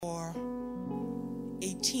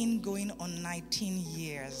going on 19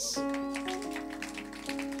 years.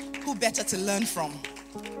 Who better to learn from?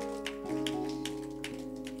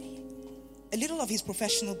 A little of his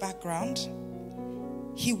professional background.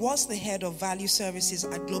 He was the head of value services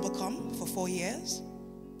at Globalcom for 4 years.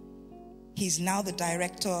 He's now the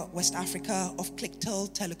director, West Africa, of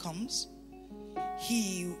Clicktel Telecoms.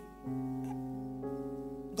 He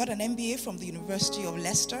got an MBA from the University of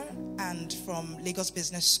Leicester and from Lagos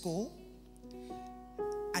Business School.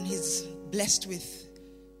 And he's blessed with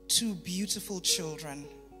 2 beautiful children.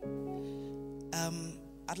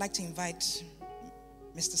 I'd like to invite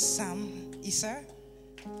Mr. Sam Issa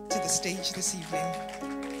to the stage this evening.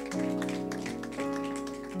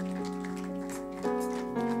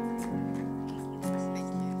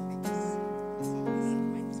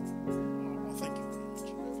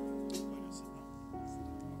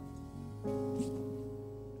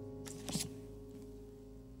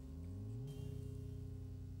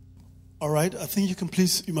 All right, I think you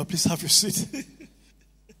might please have your seat.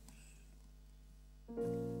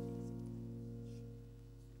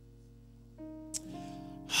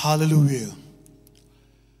 Hallelujah.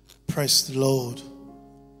 Praise the Lord.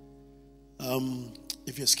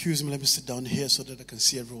 If you excuse me, let me sit down here so that I can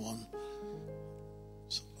see everyone.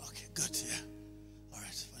 So, okay, good, yeah. All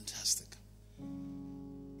right, fantastic.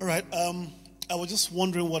 All right, I was just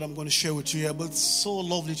wondering what I'm going to share with you here, but it's so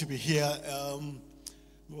lovely to be here.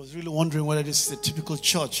 I was really wondering whether this is a typical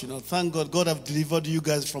church. Thank God, God have delivered you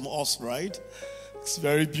guys from us, right? It's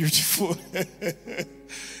very beautiful.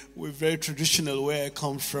 We're very traditional where I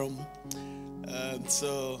come from.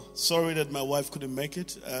 So sorry that my wife couldn't make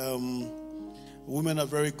it. Women are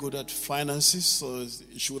very good at finances, so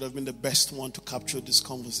she would have been the best one to capture this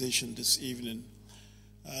conversation this evening.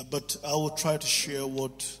 But I will try to share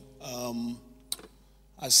what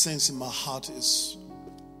I sense in my heart is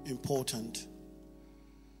important.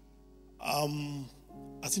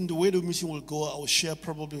 I think the way the meeting will go, I will share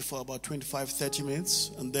probably for about 25-30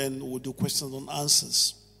 minutes, and then we'll do questions and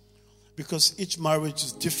answers. Because each marriage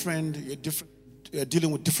is different, you're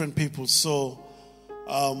dealing with different people, so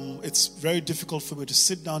it's very difficult for me to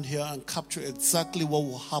sit down here and capture exactly what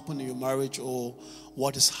will happen in your marriage or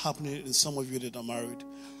what is happening in some of you that are married.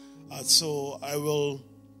 So I will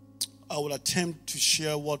attempt to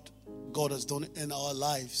share what God has done in our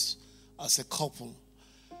lives as a couple.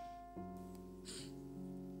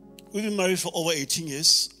 We've been married for over 18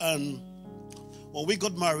 years, and when we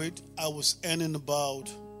got married, I was earning about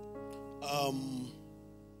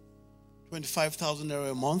 25,000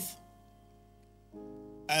 naira a month,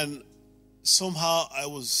 and somehow I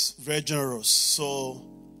was very generous, so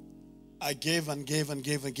I gave and gave and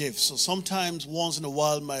gave and gave. So sometimes once in a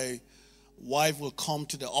while my wife will come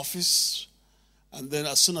to the office, and then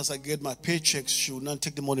as soon as I get my paychecks, she will not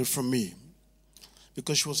take the money from me,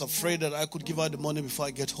 because she was afraid that I could give her the money before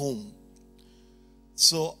I get home.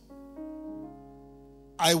 So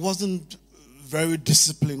I wasn't very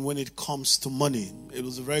disciplined when it comes to money. It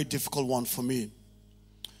was a very difficult one for me.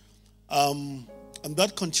 And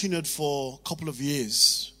that continued for a couple of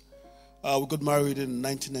years. We got married in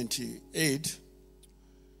 1998.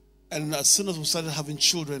 And as soon as we started having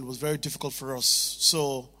children, it was very difficult for us.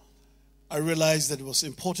 So I realized that it was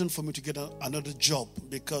important for me to get another job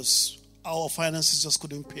because our finances just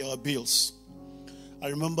couldn't pay our bills. I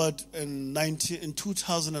remembered in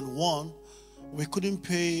 2001, we couldn't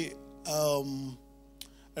pay a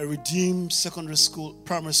redeemed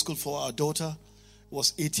primary school for our daughter. It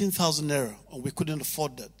was 18,000 naira, and we couldn't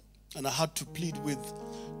afford that. And I had to plead with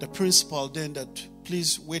the principal then that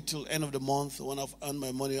please wait till end of the month. When I've earned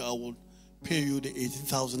my money, I will pay you the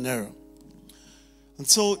 18,000 naira. And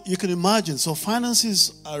so you can imagine, so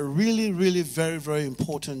finances are really, really very, very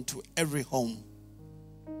important to every home.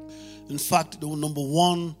 In fact, the number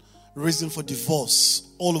one reason for divorce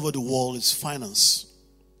all over the world is finance.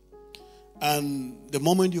 And the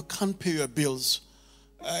moment you can't pay your bills,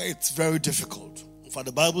 it's very difficult. For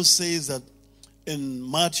the Bible says that in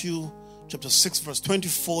Matthew chapter 6 verse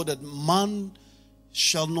 24 that man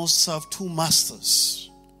shall not serve two masters,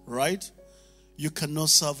 right? You cannot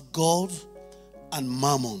serve God and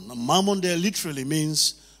mammon. And mammon there literally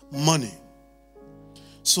means money.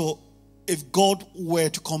 So if God were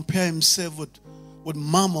to compare himself with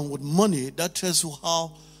mammon, with money, that tells you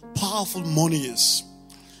how powerful money is.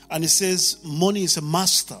 And it says money is a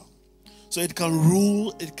master. So it can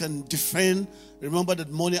rule, it can defend. Remember that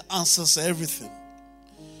money answers everything.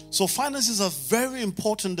 So finances are very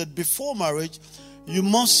important that before marriage, you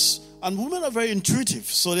must, and women are very intuitive,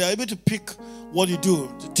 so they are able to pick what you do.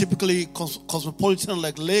 Typically, cosmopolitan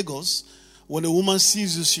like Lagos, when a woman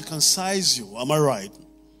sees you, she can size you. Am I right?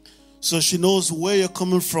 So she knows where you're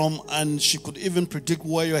coming from, and she could even predict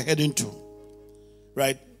where you're heading to.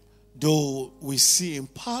 Right? Though we see in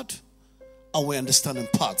part and we understand in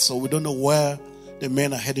part. So we don't know where the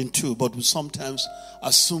men are heading to, but we sometimes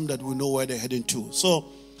assume that we know where they're heading to.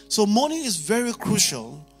 So money is very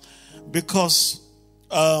crucial because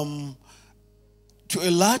to a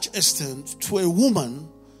large extent, to a woman,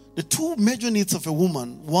 the two major needs of a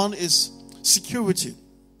woman, one is security.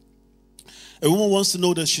 A woman wants to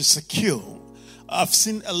know that she's secure. I've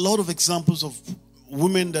seen a lot of examples of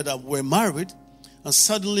women that were married and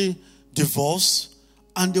suddenly divorced,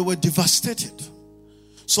 and they were devastated.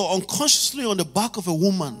 So unconsciously on the back of a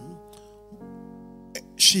woman,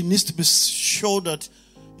 she needs to be sure that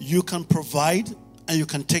you can provide and you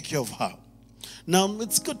can take care of her. Now,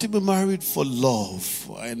 it's good to be married for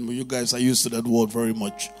love. And you guys are used to that word very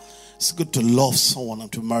much. It's good to love someone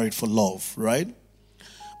and to be married for love, right?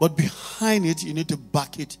 But behind it, you need to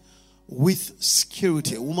back it with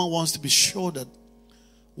security. A woman wants to be sure that,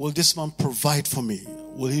 will this man provide for me?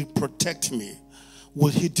 Will he protect me? Will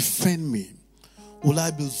he defend me? Will I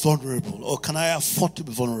be vulnerable? Or can I afford to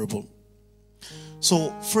be vulnerable? So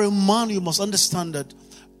for a man, you must understand that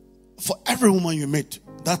for every woman you meet,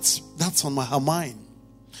 that's on her mind.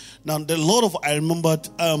 Now, there are a lot of, I remembered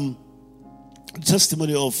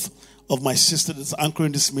testimony of my sister that's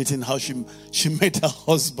anchoring this meeting, how she met her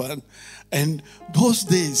husband. And those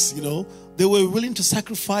days, they were willing to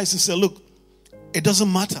sacrifice and say, look, it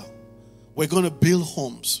doesn't matter. We're going to build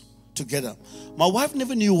homes together. My wife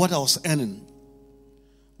never knew what I was earning.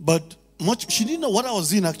 But she didn't know what I was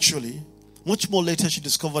doing actually. Much more later, she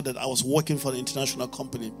discovered that I was working for an international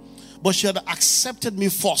company. But she had accepted me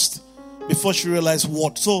first before she realized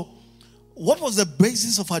what. So, what was the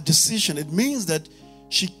basis of her decision? It means that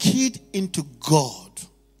she keyed into God.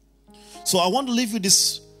 So, I want to leave you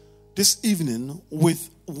this evening with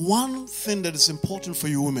one thing that is important for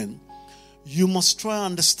you women. You must try and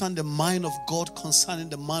understand the mind of God concerning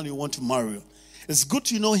the man you want to marry. It's good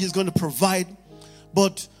to know he's going to provide,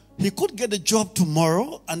 but he could get a job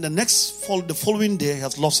tomorrow and the following day he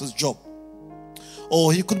has lost his job.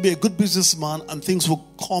 Or he could be a good businessman and things will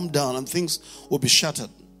calm down and things will be shattered.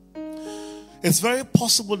 It's very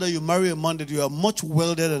possible that you marry a man that you are much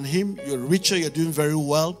wealthier than him, you're richer, you're doing very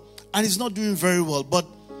well, and he's not doing very well. But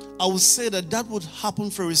I would say that would happen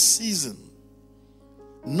for a season,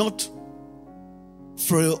 not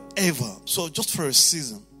forever. So just for a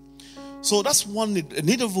season. So that's one need. A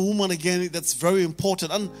need of a woman, again, that's very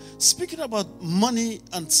important. And speaking about money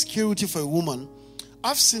and security for a woman,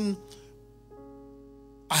 I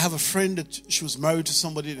have a friend that she was married to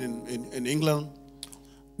somebody in England.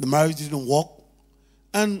 The marriage didn't work.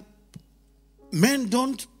 And men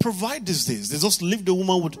don't provide these days. They just leave the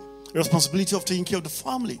woman with the responsibility of taking care of the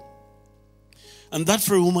family. And that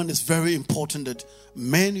for a woman is very important, that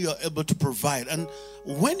men, you are able to provide. And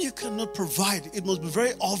when you cannot provide, it must be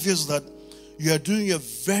very obvious that you are doing your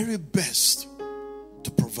very best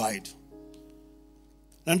to provide.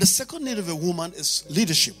 And the second need of a woman is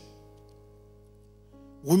leadership.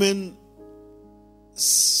 Women's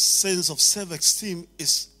sense of self-esteem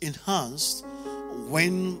is enhanced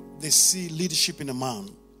when they see leadership in a man.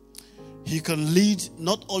 He can lead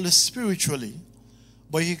not only spiritually,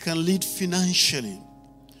 but he can lead financially.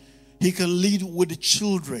 He can lead with the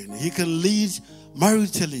children. He can lead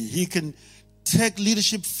maritally. He can take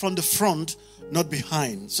leadership from the front, not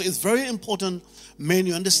behind. So it's very important, men,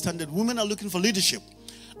 you understand that women are looking for leadership.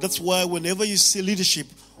 That's why whenever you see leadership,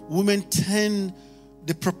 women tend,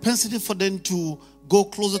 the propensity for them to go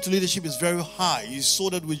closer to leadership is very high. You saw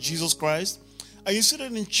that with Jesus Christ. And you see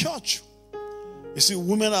that in church. You see,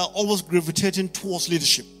 women are always gravitating towards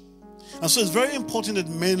leadership. And so it's very important that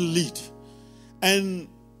men lead. And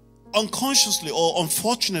unconsciously or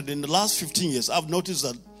unfortunately, in the last 15 years, I've noticed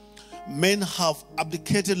that men have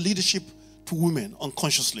abdicated leadership to women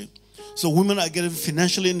unconsciously. So women are getting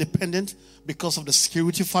financially independent because of the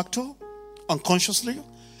security factor, unconsciously.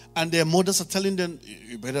 And their mothers are telling them,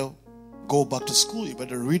 you better go back to school, you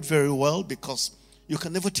better read very well, because you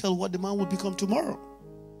can never tell what the man will become tomorrow.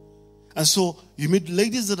 And so you meet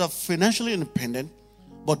ladies that are financially independent,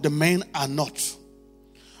 but the men are not.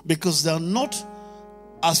 Because they are not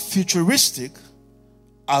as futuristic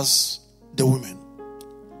as the women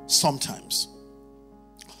sometimes.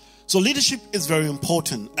 So leadership is very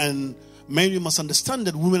important, and men, you must understand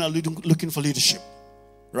that women are looking for leadership,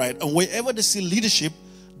 right? And wherever they see leadership,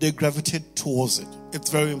 they gravitate towards it. It's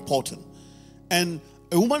very important. And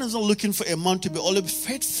a woman is not looking for a man to be only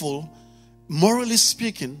faithful, morally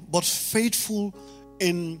speaking, but faithful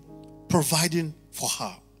in providing for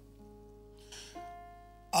her.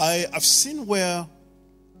 I've seen where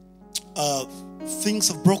things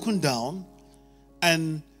have broken down,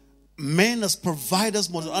 and men as providers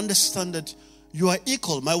must understand that you are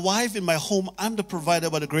equal. My wife in my home, I'm the provider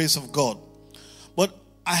by the grace of God. But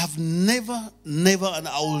I have never, and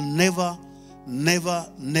I will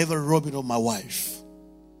never rob it of my wife.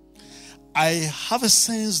 I have a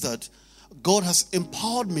sense that God has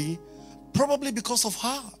empowered me probably because of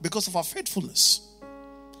her, because of her faithfulness.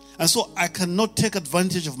 And so I cannot take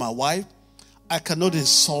advantage of my wife. I cannot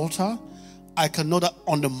insult her. I cannot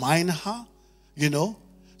undermine her,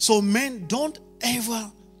 So men, don't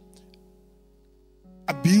ever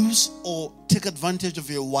abuse or take advantage of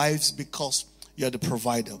your wives because you're the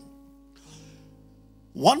provider.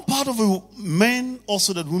 One part of men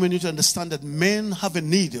also that women need to understand, that men have a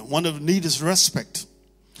need. One of the needs is respect.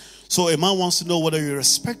 So a man wants to know whether you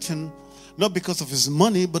respect him, not because of his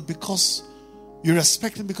money, but because you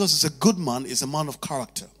respect him because he's a good man, he's a man of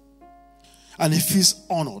character. And if he's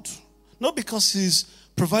honored, not because he's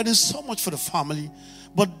providing so much for the family,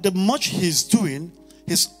 but the much he's doing,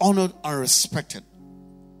 he's honored and respected.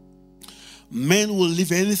 Men will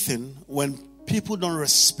leave anything when people don't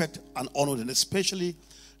respect and honor them, especially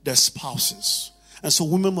their spouses. And so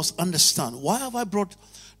women must understand, why have I brought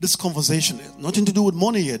this conversation? Nothing to do with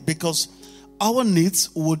money yet, because our needs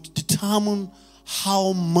would determine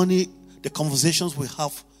how the conversations we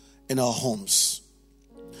have in our homes.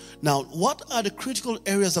 Now, what are the critical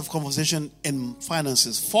areas of conversation in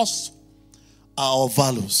finances? First are our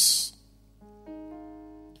values.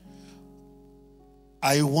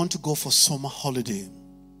 I want to go for summer holiday,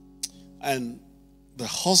 and the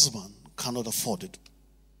husband cannot afford it.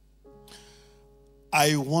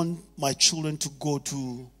 I want my children to go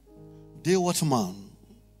to Day Waterman.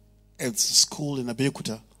 It's a school in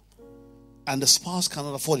Abeokuta, and the spouse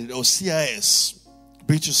cannot afford it. Or CIS,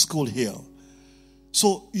 British school here.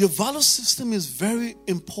 So your value system is very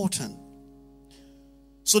important.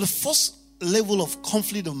 So the first level of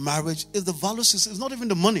conflict of marriage is the value system. It's not even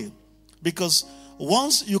the money, because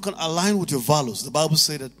once you can align with your values, the Bible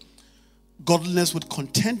says that godliness with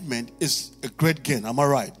contentment is a great gain. Am I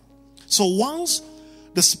right? So once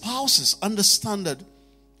the spouses understand that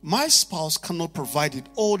my spouse cannot provide it,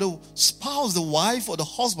 or the spouse, the wife or the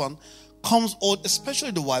husband comes, or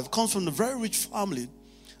especially the wife comes from a very rich family,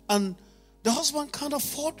 and the husband can't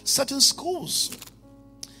afford certain schools,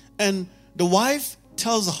 and the wife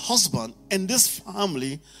tells the husband, in this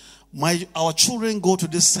family, our children go to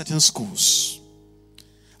these certain schools.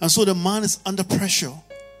 And so the man is under pressure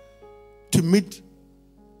to meet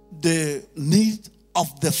the need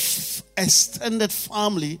of the extended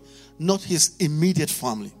family, not his immediate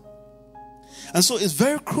family. And so it's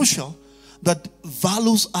very crucial that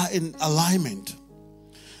values are in alignment,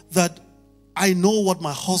 that I know what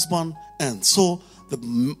my husband earns. So the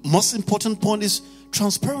most important point is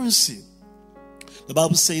transparency. The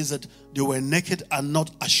Bible says that they were naked and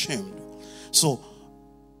not ashamed. So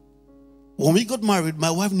when we got married,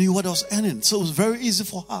 my wife knew what I was earning. So it was very easy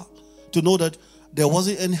for her to know that there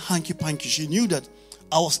wasn't any hanky-panky. She knew that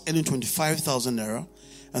I was earning 25,000 naira,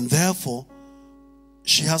 and therefore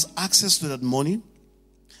she has access to that money.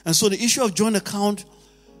 And so the issue of joint account,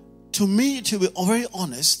 to me, to be very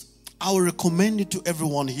honest, I will recommend it to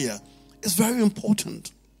everyone here. It's very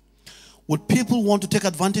important. Would people want to take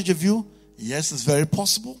advantage of you? Yes, it's very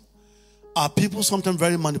possible. Are people sometimes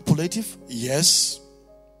very manipulative? Yes.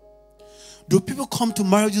 Do people come to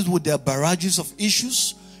marriages with their barrages of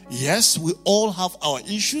issues? Yes, we all have our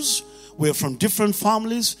issues. We're from different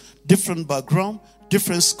families, different background,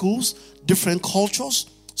 different schools, different cultures.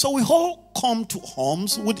 So we all come to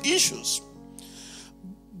homes with issues.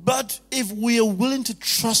 But if we are willing to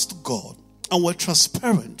trust God, and we're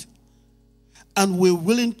transparent, and we're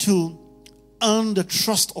willing to earn the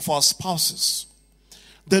trust of our spouses,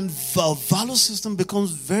 then our value system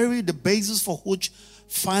becomes the basis for which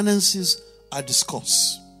finances are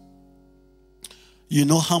discussed. You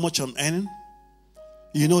know how much I'm earning?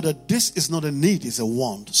 You know that this is not a need, it's a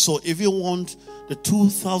want. So if you want the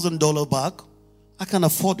 $2,000 back, I can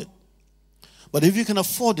afford it. But if you can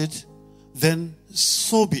afford it, then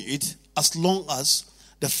so be it, as long as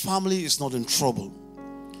the family is not in trouble.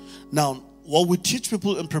 Now, what we teach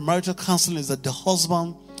people in premarital counseling is that the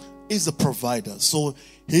husband is the provider. So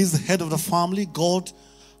he's the head of the family. God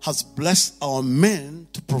has blessed our men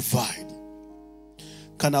to provide.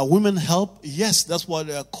 Can our women help? Yes, that's why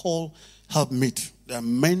they are called helpmeet. They are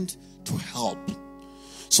meant to help.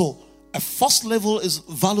 So a first level is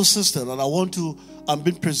value system. And I'm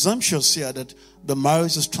being presumptuous here that the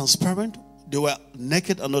marriage is transparent. They were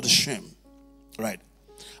naked and not ashamed. Right?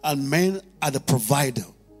 And men are the provider.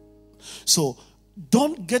 So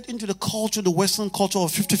don't get into the culture, the Western culture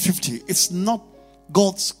of 50-50. It's not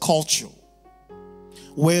God's culture,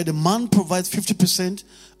 where the man provides 50%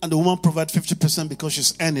 and the woman provides 50% because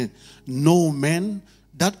she's earning. No, man,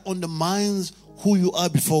 that undermines who you are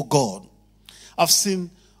before God. I've seen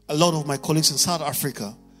a lot of my colleagues in South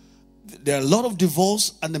Africa. There are a lot of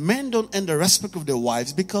divorce, and the men don't earn the respect of their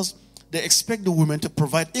wives because they expect the women to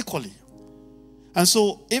provide equally. And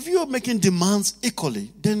so if you're making demands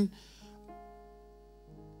equally, then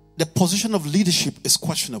the position of leadership is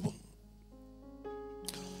questionable.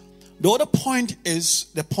 The other point is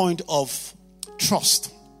the point of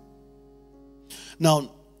trust.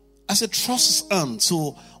 Now, as a trust is earned,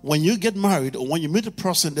 so when you get married or when you meet a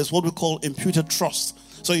person, there's what we call imputed trust.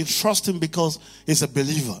 So you trust him because he's a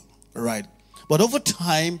believer, right? But over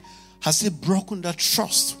time, has he broken that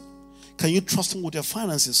trust? Can you trust him with your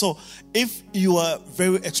finances? So if you are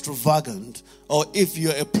very extravagant, or if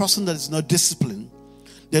you're a person that is not disciplined,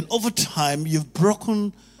 then over time you've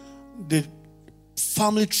broken the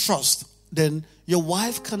family trust. Then your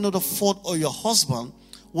wife cannot afford, or your husband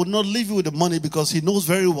would not leave you with the money because he knows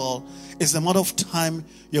very well it's a matter of time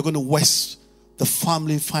you're going to waste the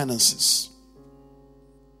family finances.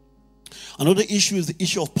 Another issue is the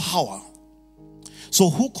issue of power. So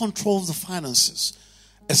who controls the finances?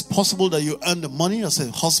 It's possible that you earn the money as a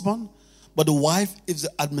husband, but the wife is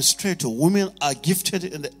the administrator. Women are gifted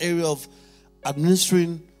in the area of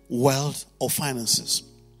administering wealth or finances.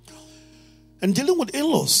 And dealing with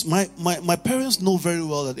in-laws, my parents know very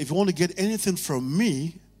well that if you want to get anything from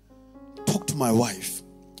me, talk to my wife.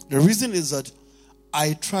 The reason is that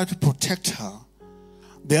I try to protect her.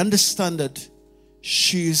 They understand that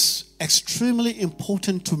she is extremely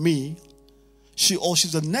important to me.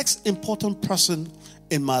 She's the next important person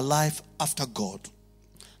in my life after God.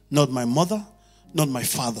 Not my mother, not my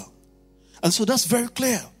father. And so that's very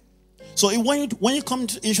clear. So when you come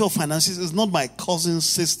to issue of finances, it's not my cousins,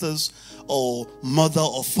 sisters, or mother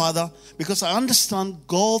or father, because I understand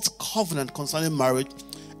God's covenant concerning marriage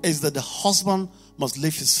is that the husband must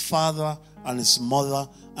leave his father and his mother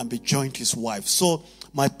and be joined to his wife. So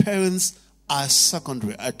my parents are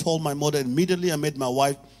secondary. I told my mother immediately I met my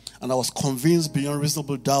wife, and I was convinced beyond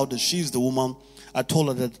reasonable doubt that she's the woman. I told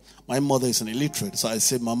her that my mother is an illiterate. So I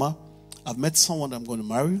said, Mama, I've met someone I'm going to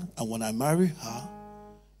marry, and when I marry her,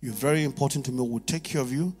 you're very important to me. We'll take care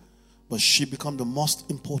of you. But she become the most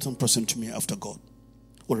important person to me after God.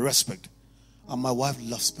 With respect. And my wife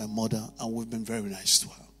loves my mother, and we've been very nice to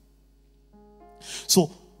her.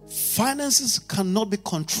 So, finances cannot be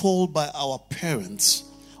controlled by our parents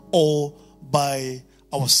or by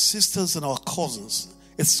our sisters and our cousins.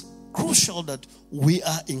 It's crucial that we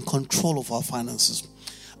are in control of our finances.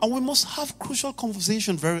 And we must have crucial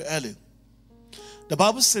conversation very early. The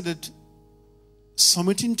Bible said that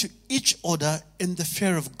submitting to each other in the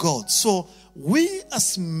fear of God. So we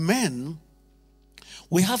as men,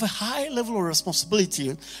 we have a high level of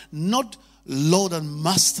responsibility, not Lord and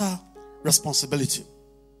Master responsibility.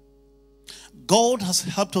 God has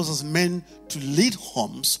helped us as men to lead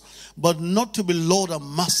homes, but not to be Lord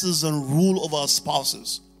and Masters and rule over our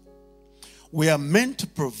spouses. We are meant to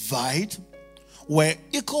provide. We're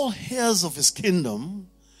equal heirs of His kingdom,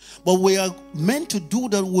 but we are meant to do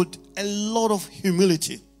that with a lot of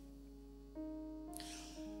humility.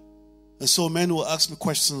 And so men will ask me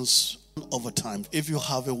questions over time. If you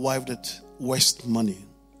have a wife that wastes money,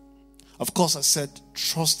 of course I said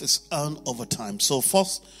trust is earned over time. So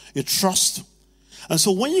first you trust. And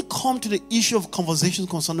so when you come to the issue of conversations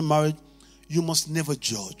concerning marriage, you must never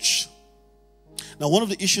judge. Now one of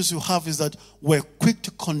the issues you have is that we're quick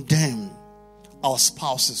to condemn our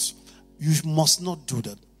spouses. You must not do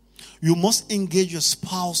that. You must engage your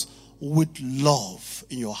spouse with love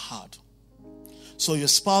in your heart. So your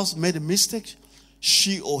spouse made a mistake.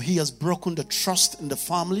 She or he has broken the trust in the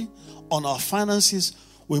family on our finances.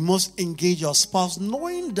 We must engage our spouse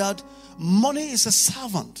knowing that money is a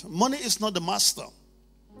servant. Money is not the master.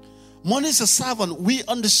 Money is a servant. We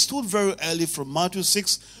understood very early from Matthew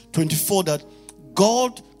 6:24 that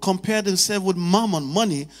God compared himself with mammon,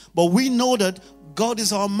 money, but we know that God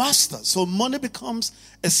is our master. So money becomes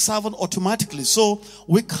a servant automatically. So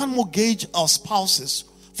we can't mortgage our spouses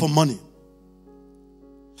for money.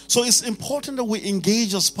 So it's important that we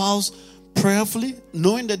engage our spouse prayerfully,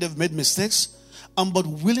 knowing that they've made mistakes, but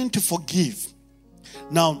willing to forgive.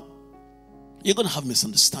 Now, you're going to have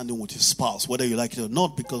misunderstanding with your spouse, whether you like it or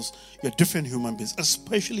not, because you're different human beings,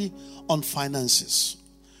 especially on finances.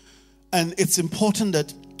 And it's important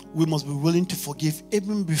that we must be willing to forgive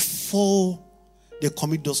even before they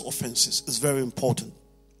commit those offenses. It's very important.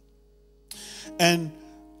 And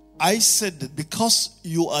I said that because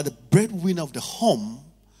you are the breadwinner of the home,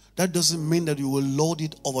 that doesn't mean that you will lord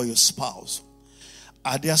it over your spouse.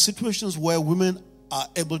 Are there situations where women are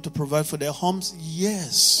able to provide for their homes?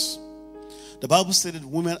 Yes. The Bible said that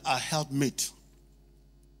women are helpmate.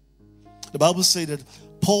 The Bible said that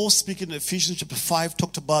Paul, speaking in Ephesians chapter 5,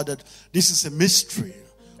 talked about that this is a mystery.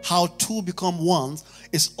 How two become one.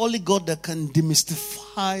 It's only God that can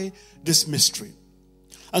demystify this mystery.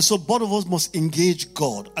 And so both of us must engage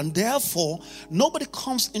God. And therefore, nobody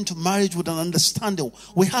comes into marriage with an understanding.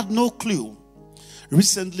 We had no clue.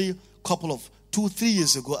 Recently, a couple of 2-3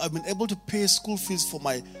 years ago, I've been able to pay school fees for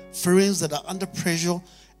my friends that are under pressure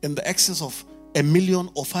in the excess of $1 million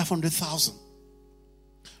or 500,000.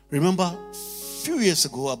 Remember, a few years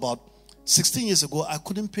ago, about 16 years ago, I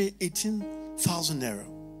couldn't pay 18,000 naira.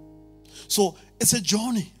 So it's a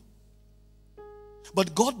journey.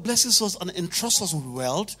 But God blesses us and entrusts us with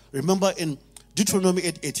wealth. Remember in Deuteronomy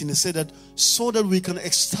 8:18, he said that so that we can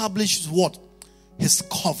establish what? His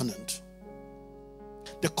covenant.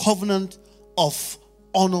 The covenant of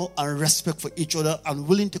honor and respect for each other and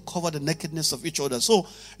willing to cover the nakedness of each other. So,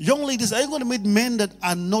 young ladies, are you going to meet men that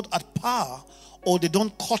are not at par or they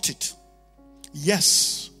don't cut it?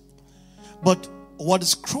 Yes. But what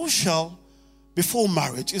is crucial before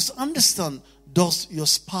marriage is to understand, does your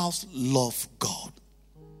spouse love God?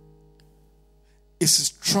 Is his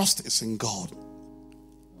trust is in God?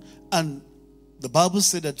 And the Bible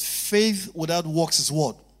said that faith without works is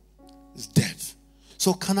what? Is dead.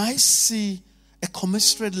 So can I see a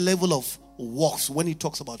commensurate level of works when he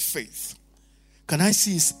talks about faith? Can I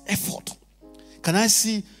see his effort? Can I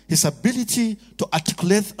see his ability to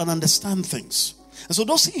articulate and understand things? And so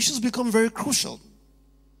those issues become very crucial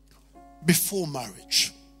before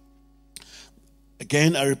marriage.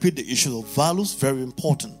 Again, I repeat, the issue of values, very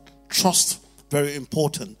important. Trust, very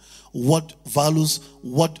important. What values,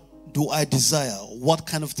 what do I desire? What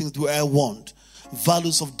kind of things do I want?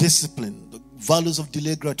 Values of discipline, values of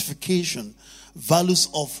delayed gratification, values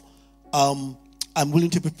of I'm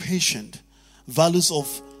willing to be patient, values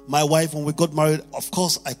of my wife. When we got married, of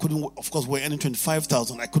course we're earning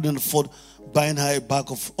 25,000. I couldn't afford buying her a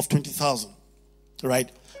bag of 20,000,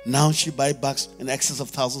 right? Now she buys bags in excess of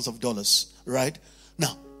thousands of dollars, right?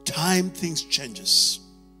 Now, things changes.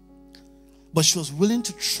 But she was willing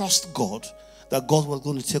to trust God that God was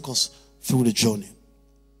going to take us through the journey.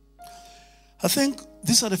 I think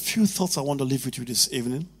these are the few thoughts I want to leave with you this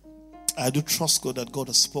evening. I do trust God that God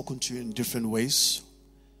has spoken to you in different ways.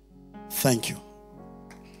 Thank you.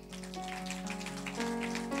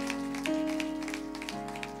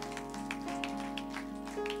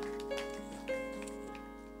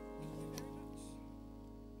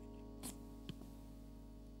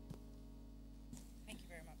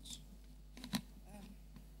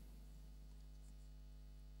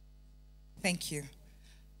 Thank you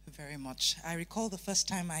very much. I recall the first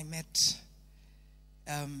time I met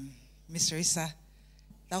Mr. Issa.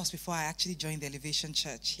 That was before I actually joined the Elevation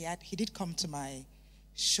Church. He did come to my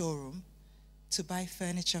showroom to buy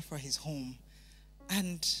furniture for his home.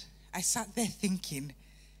 And I sat there thinking,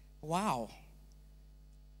 wow,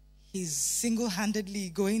 he's single-handedly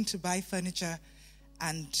going to buy furniture,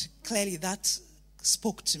 and clearly that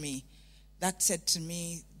spoke to me. That said to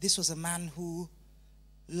me, this was a man who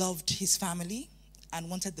loved his family and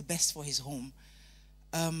wanted the best for his home.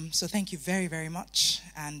 So thank you very, very much,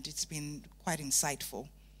 and it's been quite insightful.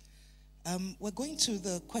 We're going to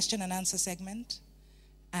the question and answer segment,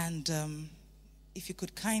 and if you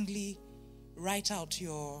could kindly write out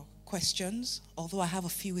your questions, although I have a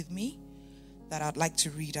few with me that I'd like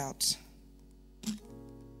to read out.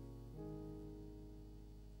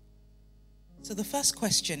 So the first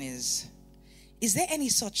question is there any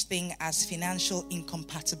such thing as financial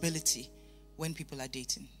incompatibility when people are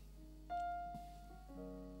dating?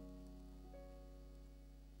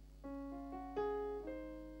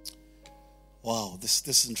 Wow, this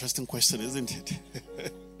is an interesting question, isn't it?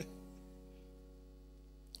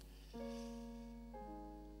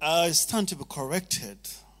 I stand to be corrected.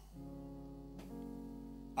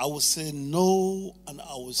 I would say no, and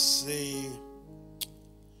I would say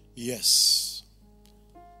yes.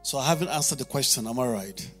 So I haven't answered the question, am I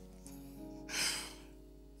right?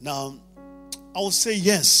 Now, I would say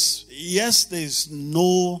yes. Yes, there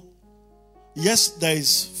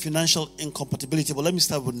is financial incompatibility, but let me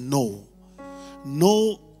start with no.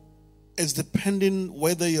 No is depending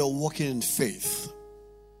whether you're walking in faith.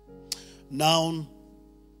 Now,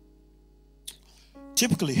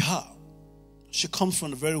 typically she comes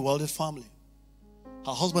from a very wealthy family.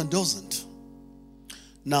 Her husband doesn't.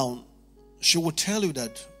 Now, she will tell you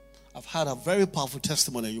that I've had a very powerful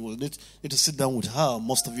testimony. You will need to sit down with her,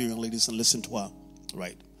 most of you young ladies, and listen to her,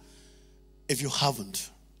 right? If you haven't.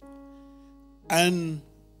 And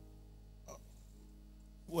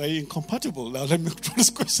we're incompatible. Now let me throw this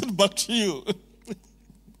question back to you.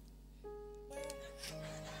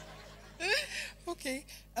 Okay.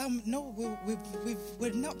 No,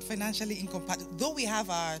 we're not financially incompatible. Though we have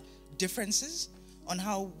our differences on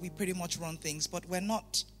how we pretty much run things, but we're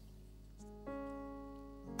not.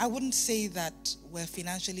 I wouldn't say that we're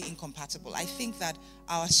financially incompatible. I think that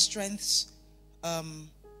our strengths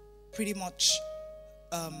pretty much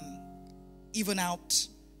even out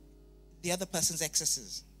the other person's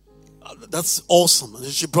excesses. That's awesome. And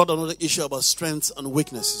she brought another issue about strengths and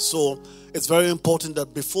weaknesses. So it's very important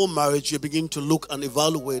that before marriage, you begin to look and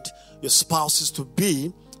evaluate your spouses to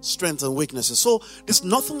be strengths and weaknesses. So there's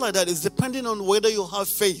nothing like that. It's depending on whether you have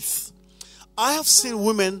faith. I have seen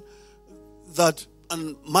women that,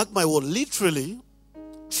 and mark my word, literally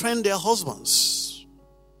train their husbands.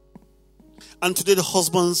 And today the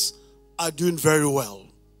husbands are doing very well.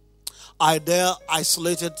 Are there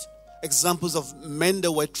isolated examples of men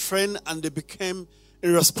that were trained and they became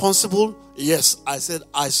irresponsible? Yes, I said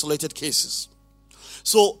isolated cases.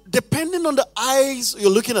 So depending on the eyes you're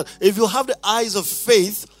looking at, if you have the eyes of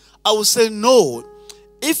faith, I would say no.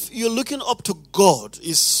 If you're looking up to God,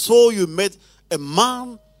 is so you met a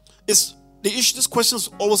man, is the issue. This question is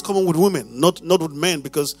always common with women, not with men,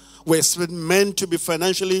 because we expect men to be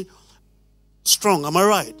financially strong. Am I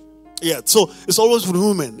right? Yeah, so it's always with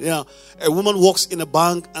women. Yeah, a woman works in a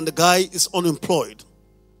bank and the guy is unemployed,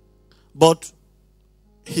 but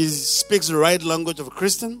he speaks the right language of a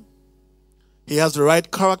Christian. He has the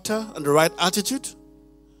right character and the right attitude,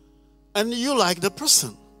 and you like the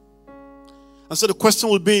person. And so the question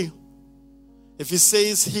will be, if he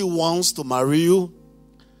says he wants to marry you,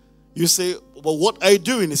 you say, well, what are you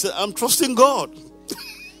doing? He said, I'm trusting God.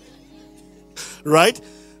 Right?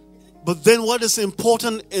 But then what is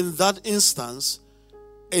important in that instance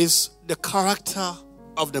is the character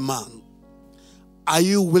of the man. Are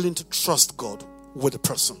you willing to trust God with the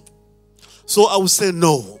person? So I would say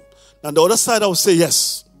no. On the other side, I would say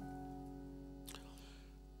yes.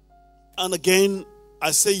 And again, I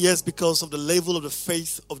say yes because of the level of the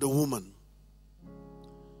faith of the woman.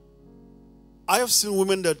 I have seen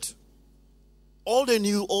women that all they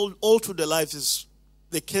knew all through their lives is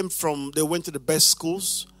they went to the best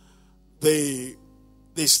schools. They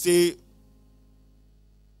stay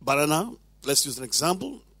Banana, let's use an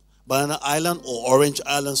example. Banana Island or Orange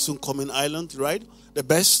Island, soon coming island, right? The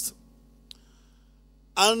best.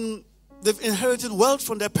 And they've inherited wealth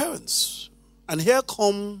from their parents. And here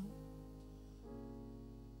come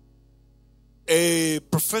a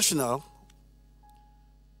professional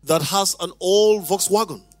that has an old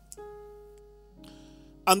Volkswagen.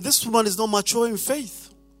 And this woman is not mature in faith.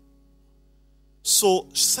 So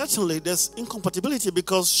certainly there's incompatibility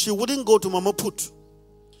because she wouldn't go to Mama Put.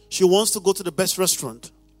 She wants to go to the best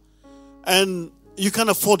restaurant. And you can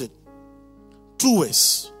afford it. Two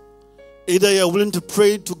ways. Either you're willing to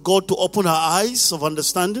pray to God to open her eyes of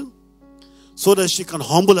understanding so that she can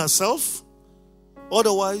humble herself.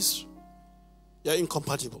 Otherwise, you're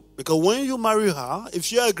incompatible. Because when you marry her, if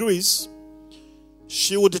she agrees,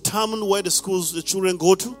 she will determine where the schools the children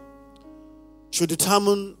go to. She'll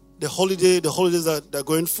determine the holidays that they're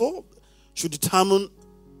going for. She'll determine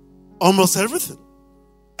almost everything.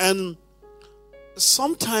 And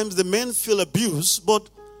sometimes the men feel abused, but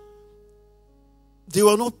they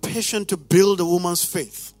were not patient to build a woman's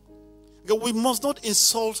faith. We must not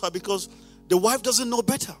insult her because the wife doesn't know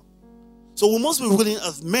better. So we must be willing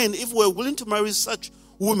as men, if we're willing to marry such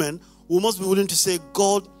women, we must be willing to say,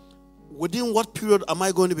 God, within what period am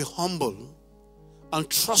I going to be humble and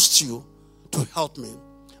trust you to help me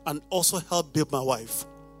and also help build my wife?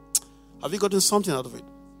 Have you gotten something out of it?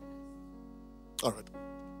 All right.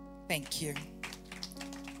 Thank you.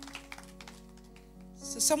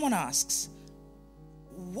 So someone asks,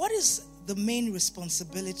 what is the main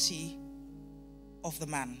responsibility of the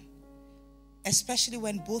man, especially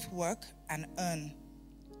when both work and earn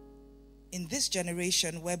in this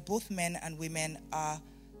generation where both men and women are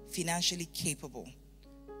financially capable?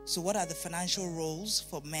 So what are the financial roles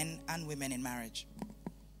for men and women in marriage?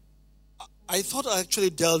 I thought I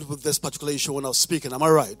actually dealt with this particular issue when I was speaking. Am I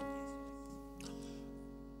right?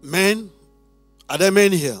 Men? Are there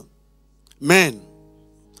men here? Men?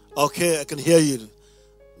 Okay, I can hear you.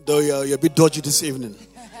 Though you're a bit dodgy this evening.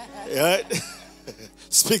 Right?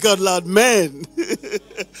 Speak out loud. Men.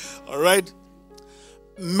 All right?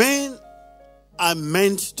 Men are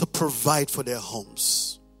meant to provide for their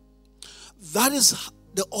homes. That is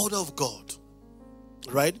the order of God.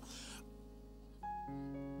 Right?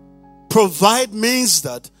 Provide means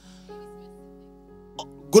that.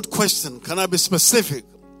 Good question. Can I be specific?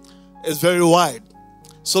 It's very wide.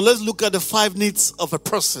 So let's look at the 5 needs of a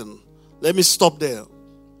person. Let me stop there.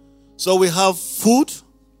 So we have food,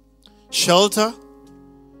 shelter,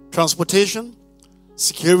 transportation,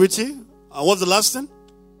 security, and what's the last thing?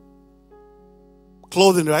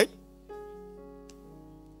 Clothing, right?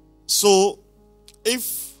 So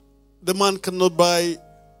if the man cannot buy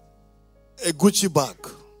a Gucci bag,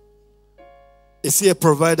 is he a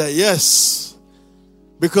provider? Yes.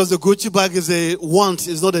 Because the Gucci bag is a want,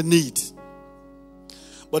 is not a need.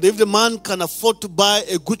 But if the man can afford to buy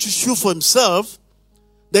a Gucci shoe for himself,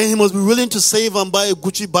 then he must be willing to save and buy a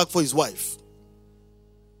Gucci bag for his wife.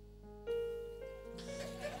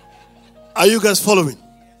 Are you guys following?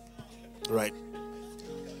 Right.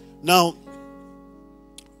 Now,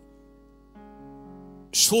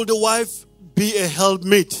 should the wife be a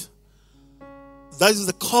helpmate? That is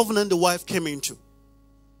the covenant the wife came into.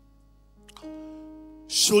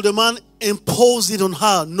 Should the man impose it on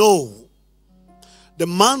her? No. The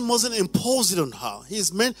man mustn't impose it on her.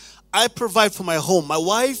 He's meant, I provide for my home. My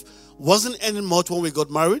wife wasn't earning much when we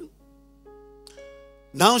got married.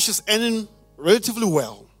 Now she's earning relatively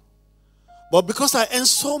well. But because I earn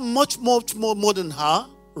so much more than her,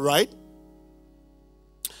 right?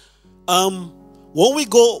 When we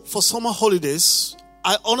go for summer holidays,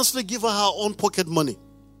 I honestly give her her own pocket money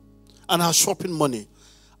and her shopping money.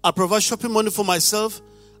 I provide shopping money for myself,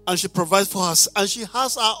 and she provides for her, and she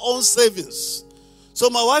has her own savings. So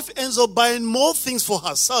my wife ends up buying more things for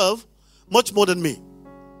herself, much more than me.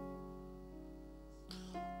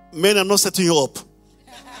 Men, I'm not setting you up.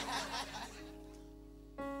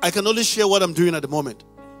 I can only share what I'm doing at the moment.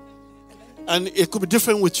 And it could be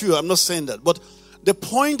different with you. I'm not saying that. But the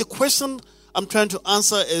question I'm trying to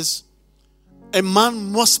answer is, a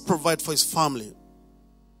man must provide for his family.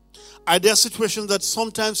 Are there situations that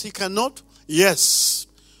sometimes he cannot? Yes.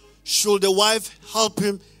 Should the wife help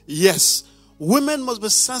him? Yes. Women must be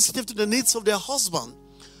sensitive to the needs of their husband.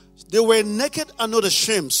 They were naked and not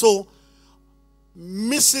ashamed. So,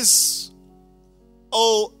 Mrs.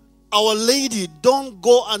 Our lady, don't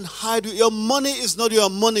go and hide. Your money is not your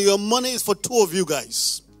money. Your money is for 2 of you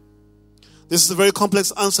guys. This is a very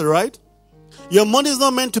complex answer, right? Your money is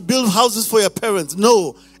not meant to build houses for your parents.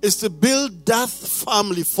 No, it's to build that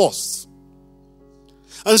family first.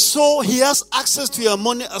 And so he has access to your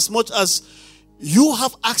money as much as you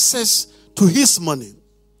have access to his money.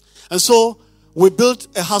 And so we built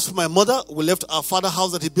a house for my mother. We left our father's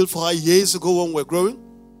house that he built for her years ago when we were growing.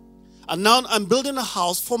 And now I'm building a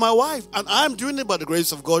house for my wife. And I'm doing it by the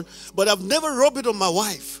grace of God. But I've never rubbed it on my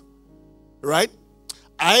wife. Right?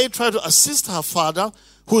 I try to assist her father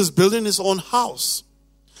who is building his own house.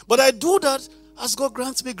 But I do that as God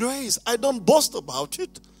grants me grace. I don't boast about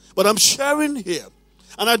it. But I'm sharing here.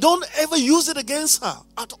 And I don't ever use it against her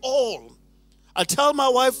at all. I tell my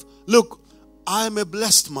wife, look, I am a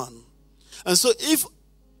blessed man. And so if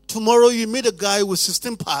tomorrow you meet a guy with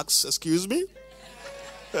 16 packs, excuse me,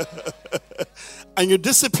 and you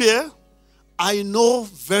disappear, I know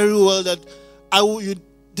very well that you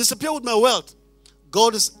disappear with my wealth.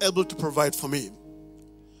 God is able to provide for me.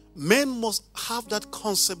 Men must have that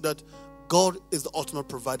concept that God is the ultimate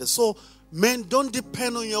provider. So, men, don't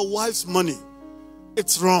depend on your wife's money.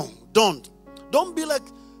 It's wrong. Don't be like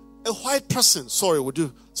a white person. Sorry, we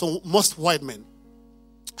do. So, most white men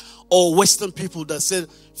or Western people that said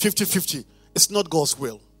 50-50. It's not God's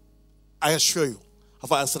will. I assure you.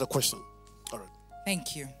 Have I answered the question? All right.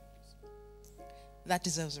 Thank you. That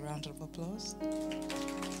deserves a round of applause.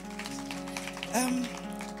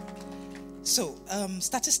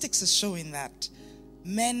 Statistics is showing that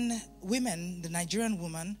women, the Nigerian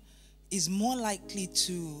woman, is more likely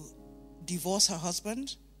to divorce her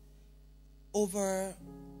husband over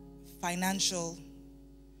financial,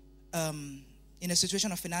 in a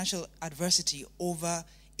situation of financial adversity, over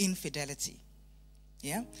infidelity.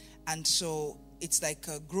 Yeah? And so it's like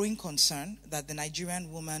a growing concern that the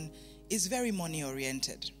Nigerian woman is very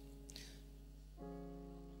money-oriented.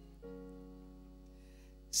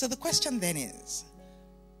 So the question then is,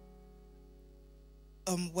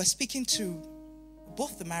 we're speaking to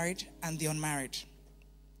both the married and the unmarried.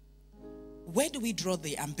 Where do we draw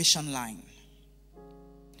the ambition line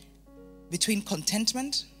between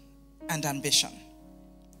contentment and ambition?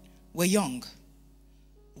 We're young.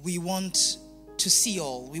 We want to see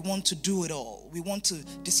all. We want to do it all. We want to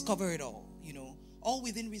discover it all, all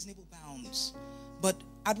within reasonable bounds. But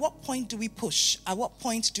at what point do we push? At what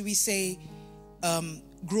point do we say,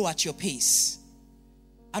 grow at your pace?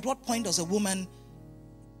 At what point does a woman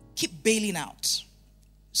keep bailing out?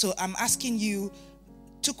 So I'm asking you,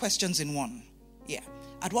 Two questions in one. Yeah.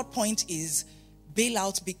 At what point is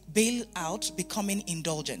bailout becoming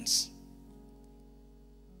indulgence?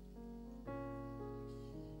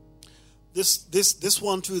 This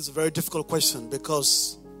one too is a very difficult question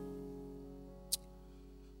because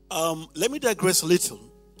let me digress a little.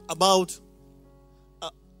 About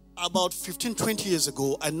 15, 20 years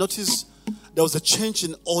ago, I noticed there was a change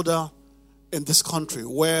in order in this country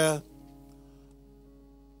where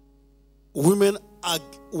women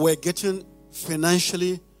were getting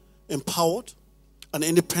financially empowered and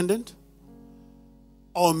independent.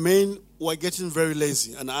 Our men were getting very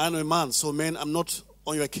lazy. And I am a man, so men, I'm not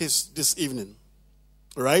on your case this evening.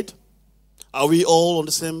 All right? Are we all on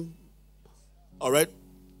the same? All right?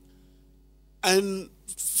 And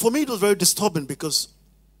for me, it was very disturbing because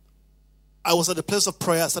I was at the place of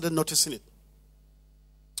prayer. I started noticing it.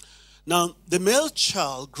 Now, the male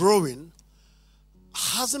child growing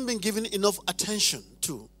hasn't been given enough attention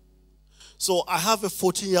to. So I have a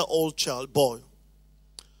 14-year-old child, boy.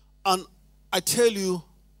 And I tell you,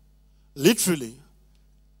 literally,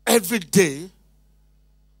 every day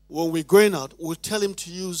when we're going out, we'll tell him to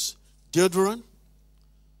use deodorant.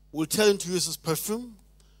 We'll tell him to use his perfume.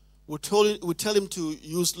 We'll tell him to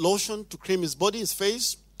use lotion to cream his body, his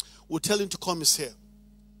face. We'll tell him to comb his hair.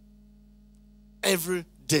 Every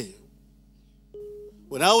day.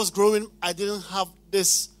 When I was growing, I didn't have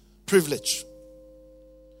this privilege.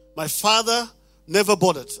 My father never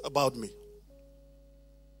bothered about me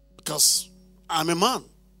because I'm a man.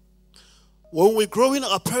 When we were growing,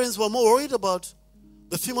 our parents were more worried about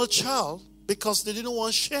the female child because they didn't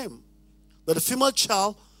want shame. That the female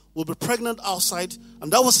child will be pregnant outside,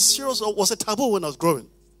 and that was a taboo when I was growing.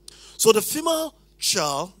 So the female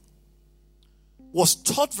child was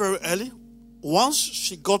taught very early. Once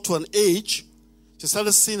she got to an age, she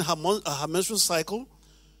started seeing her menstrual cycle.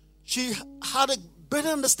 She had a better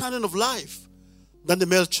understanding of life than the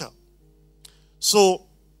male child. So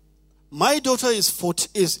my daughter is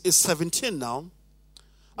 17 now,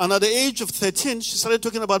 and at the age of 13, she started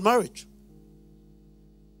talking about marriage.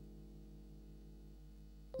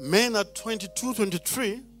 Men at 22,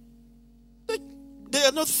 23, they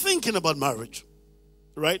are not thinking about marriage,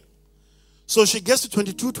 right? So she gets to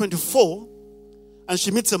 22, 24, and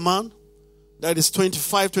she meets a man that is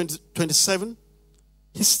 25, 27.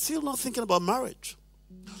 He's still not thinking about marriage.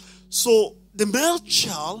 So the male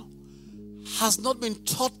child has not been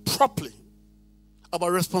taught properly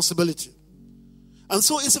about responsibility. And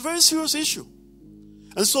so it's a very serious issue.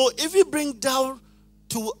 And so if you bring down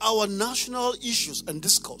to our national issues and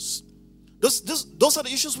discourse, those are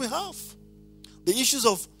the issues we have. The issues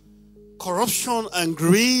of corruption and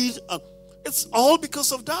greed. It's all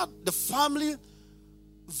because of that. The family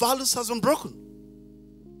values has been broken.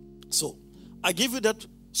 So I give you that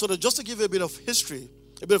so that just to give you a bit of history,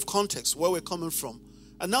 a bit of context, where we're coming from.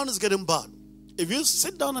 And now it's getting bad. If you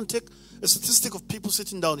sit down and take a statistic of people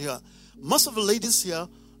sitting down here, most of the ladies here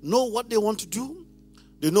know what they want to do.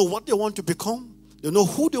 They know what they want to become. They know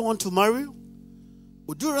who they want to marry.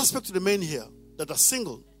 With due respect to the men here that are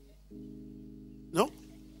single. No?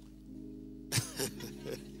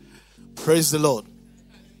 Praise the Lord.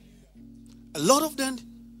 A lot of them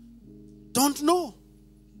don't know.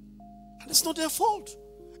 And it's not their fault.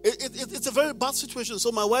 It's a very bad situation.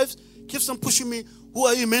 So my wife keeps on pushing me, who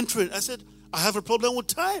are you mentoring? I said, I have a problem with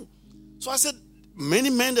time. So I said,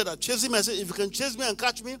 many men that are chasing me, I said, if you can chase me and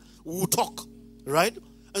catch me, we'll talk. Right?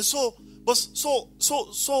 And so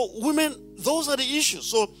women, those are the issues.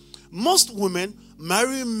 So most women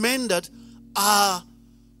marry men that are,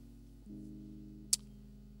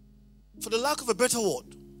 for the lack of a better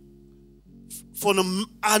word,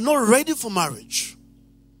 are not ready for marriage.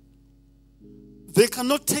 They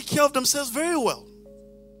cannot take care of themselves very well.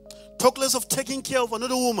 Talk less of taking care of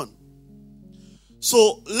another woman.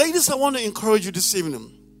 So, ladies, I want to encourage you this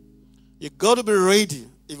evening. You got to be ready.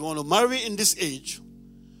 If you want to marry in this age,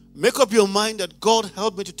 make up your mind that God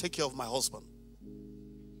help me to take care of my husband.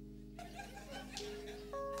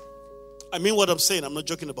 I mean what I'm saying. I'm not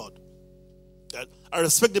joking about that. I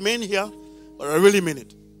respect the men here, but I really mean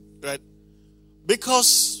it. Right?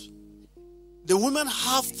 Because the women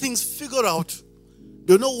have things figured out.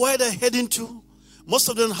 They know where they're heading to. Most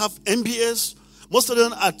of them have MBAs. Most of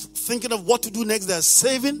them are thinking of what to do next. They're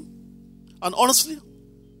saving. And honestly,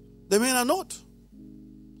 the men are not.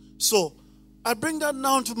 So, I bring that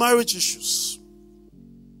down to marriage issues.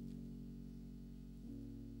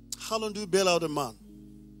 How long do you bail out a man?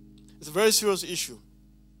 It's a very serious issue.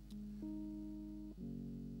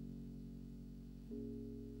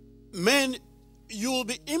 Men, you will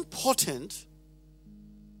be important,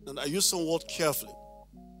 and I use some word carefully.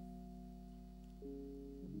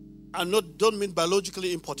 don't mean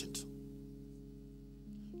biologically important.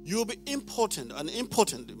 You'll be important, an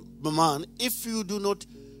important man, if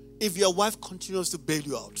your wife continues to bail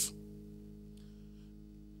you out.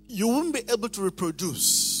 You won't be able to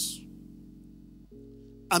reproduce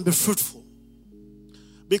and be fruitful.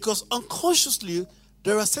 Because unconsciously,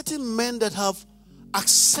 there are certain men that have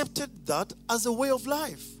accepted that as a way of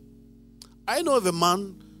life. I know of a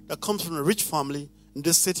man that comes from a rich family in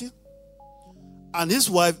this city, and his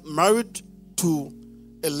wife married to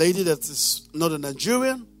a lady that is not a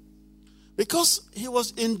Nigerian. Because he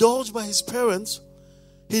was indulged by his parents,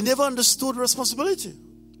 he never understood responsibility.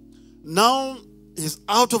 Now he's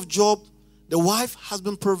out of job. The wife has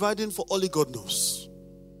been providing for only God knows.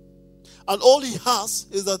 And all he has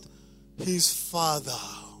is that his father.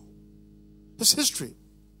 His history.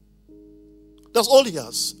 That's all he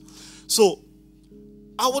has. So,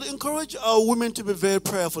 I would encourage our women to be very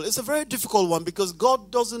prayerful. It's a very difficult one because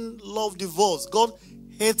God doesn't love divorce. God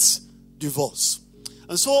hates divorce.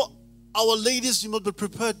 And so, our ladies, you must be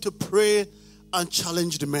prepared to pray and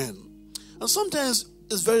challenge the men. And sometimes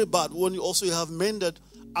it's very bad when you also have men that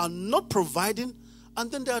are not providing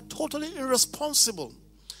and then they are totally irresponsible.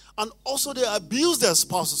 And also they abuse their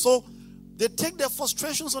spouses. So they take their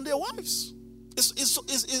frustrations on their wives.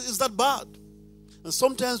 It's that bad. And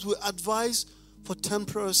sometimes we advise for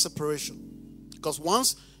temporary separation. Because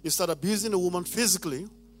once you start abusing a woman physically,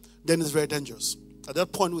 then it's very dangerous. At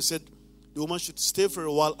that point we said the woman should stay for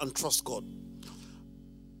a while and trust God.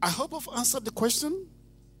 I hope I've answered the question.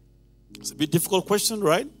 It's a bit difficult question,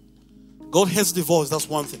 right? God hates divorce, that's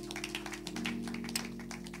one thing.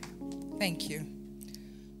 Thank you.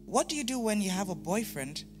 What do you do when you have a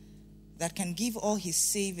boyfriend that can give all his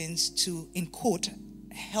savings to, in quote,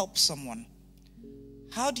 help someone?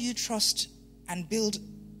 How do you trust and build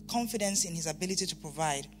confidence in his ability to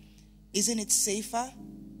provide? Isn't it safer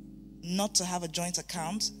not to have a joint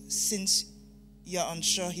account since you're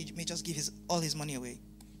unsure he may just give all his money away?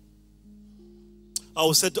 I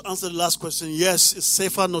would say to answer the last question, yes, it's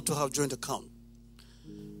safer not to have joint account.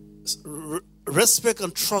 Respect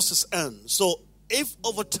and trust is earned. So if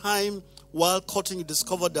over time, while courting, you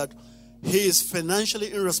discover that he is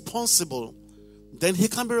financially irresponsible, then he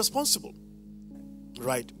can be responsible.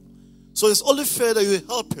 Right? So it's only fair that you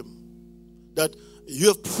help him. That you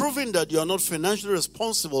have proven that you are not financially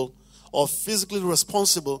responsible or physically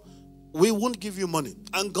responsible, we won't give you money.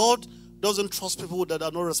 And God doesn't trust people that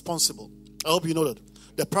are not responsible. I hope you know that.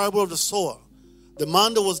 The parable of the sower. The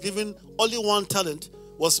man that was given only 1 talent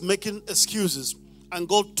was making excuses. And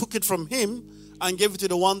God took it from him and gave it to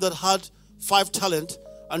the one that had 5 talents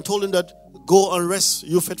and told him that, go and rest,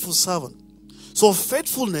 you faithful servant. So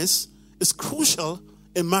faithfulness is crucial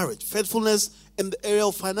in marriage. Faithfulness in the area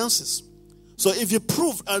of finances. So if you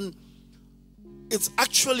prove, and it's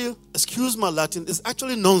actually, excuse my Latin, it's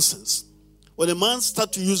actually nonsense. When a man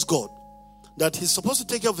starts to use God, that he's supposed to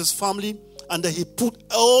take care of his family and that he put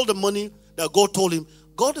all the money that God told him,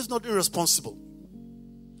 God is not irresponsible.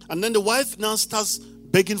 And then the wife now starts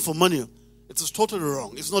begging for money. It is totally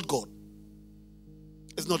wrong. It's not God.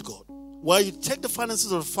 It's not God. While you take the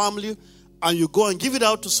finances of the family and you go and give it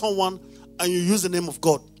out to someone and you use the name of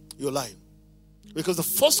God, you're lying. Because the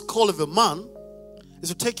first call of a man is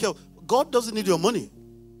to take care of. God doesn't need your money.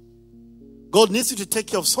 God needs you to take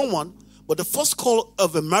care of someone. But the first call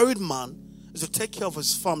of a married man is to take care of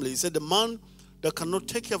his family. He said the man that cannot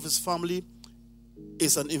take care of his family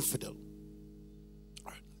is an infidel.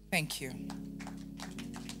 All right. Thank you.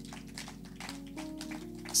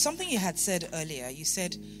 Something you had said earlier, you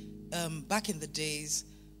said back in the days,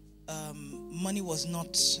 money was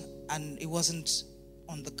not, and it wasn't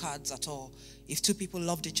on the cards at all. If 2 people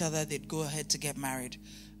loved each other, they'd go ahead to get married.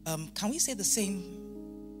 Can we say the same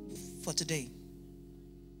for today?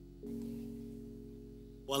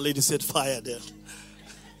 One lady said fire there.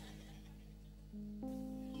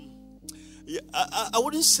 Yeah, I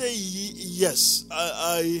wouldn't say yes.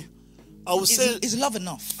 I would say... Is love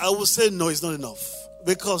enough? I would say no, it's not enough.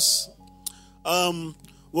 Because when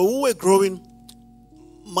we were growing,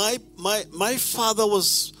 my father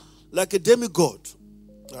was like a demigod.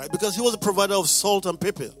 Right? Because he was a provider of salt and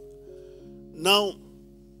pepper. Now,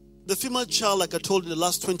 the female child, like I told you, the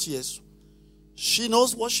last 20 years, she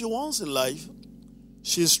knows what she wants in life.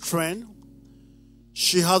 She is trained.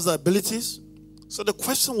 She has the abilities. So the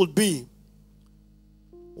question would be,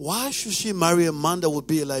 why should she marry a man that would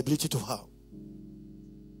be a liability to her?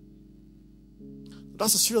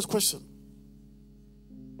 That's a serious question.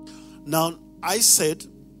 Now, I said,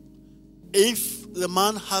 if the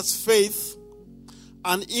man has faith,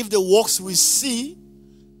 and if the works we see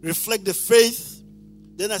reflect the faith,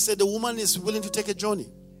 then I said the woman is willing to take a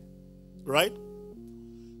journey. Right?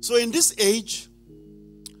 So in this age,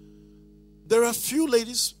 there are few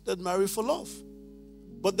ladies that marry for love.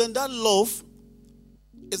 But then that love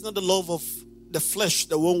is not the love of the flesh,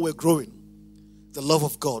 the one we're growing. The love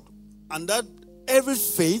of God. And that every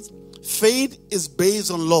faith is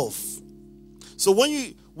based on love. So when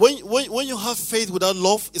you have faith without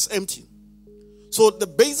love, it's empty. So the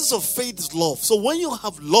basis of faith is love. So when you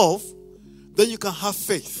have love, then you can have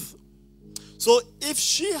faith. So if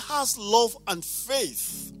she has love and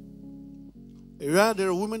faith, there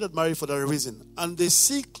are women that marry for that reason. And they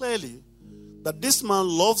see clearly that this man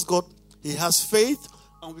loves God, he has faith,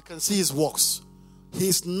 and we can see his works.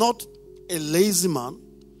 He's not a lazy man.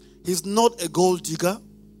 He's not a gold digger.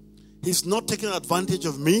 He's not taking advantage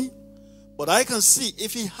of me. But I can see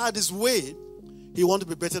if he had his way, he wants to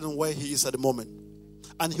be better than where he is at the moment.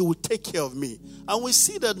 And he will take care of me. And we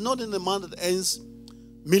see that not in a man that earns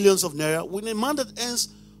millions of naira. When a man that earns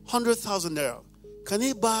 100,000 naira, can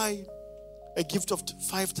he buy a gift of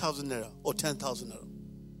 5,000 naira or 10,000 naira?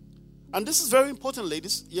 And this is very important,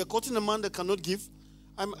 ladies. You're courting a man that cannot give.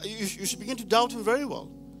 You should begin to doubt him very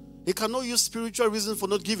well. He cannot use spiritual reasons for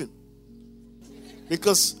not giving.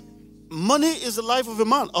 Because money is the life of a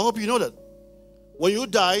man. I hope you know that. When you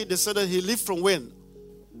die, they said that he lived from when?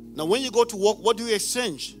 Now, when you go to work, what do you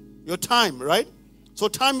exchange? Your time, right? So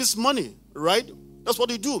time is money, right? That's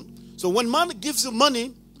what you do. So when man gives you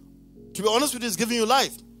money, to be honest with you, he's giving you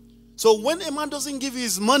life. So when a man doesn't give you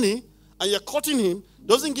his money and you're courting him,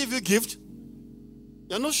 doesn't give you a gift,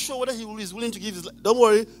 you're not sure whether he is willing to give his life. Don't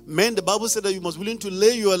worry, men, the Bible said that you must be willing to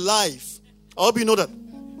lay your life. I hope you know that.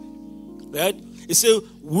 Right? It says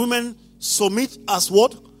women submit as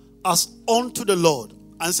what? As unto the Lord.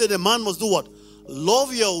 And say the man must do what?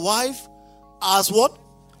 Love your wife as what?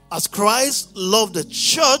 As Christ loved the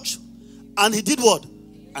church. And he did what?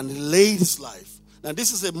 And he laid his life. Now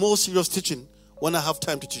this is a more serious teaching when I have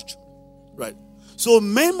time to teach. Right? So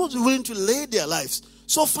men must be willing to lay their lives.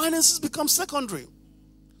 So finances become secondary.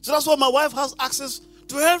 So that's why my wife has access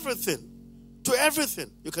to everything. To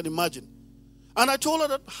everything you can imagine. And I told her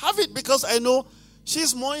that have it because I know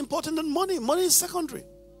she's more important than money. Money is secondary.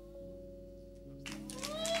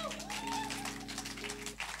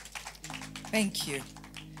 Thank you.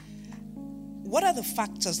 What are the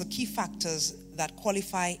factors, the key factors that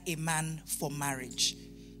qualify a man for marriage?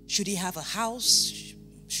 Should he have a house?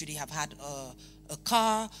 Should he have had a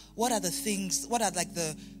car? What are the things, what are like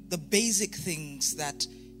the basic things that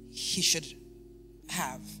he should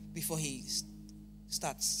have before he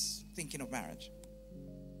starts thinking of marriage?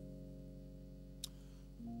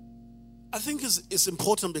 I think it's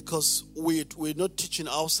important because we're not teaching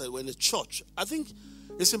outside, we're in the church. I think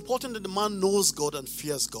it's important that the man knows God and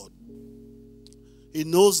fears God. He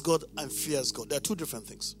knows God and fears God. There are two different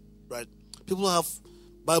things, right? People have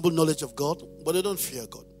Bible knowledge of God, but they don't fear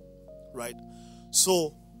God, right?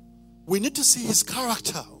 So we need to see his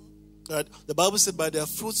character, right? The Bible said, by their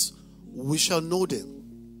fruits we shall know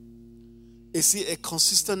them. Is he a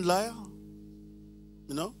consistent liar?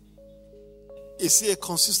 You know? Is he a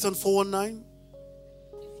consistent 419?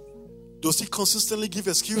 Does he consistently give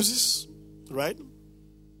excuses? Right?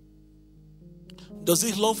 Does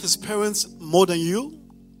he love his parents more than you?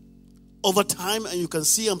 Over time, and you can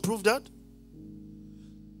see and prove that?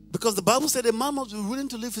 Because the Bible said a man must be willing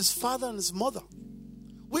to leave his father and his mother.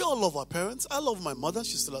 We all love our parents. I love my mother.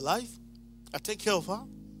 She's still alive. I take care of her.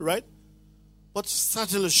 Right? But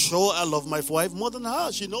certainly sure I love my wife more than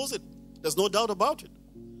her. She knows it. There's no doubt about it.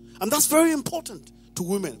 And that's very important to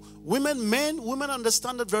women. Women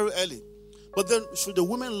understand that very early. But then, should the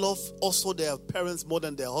women love also their parents more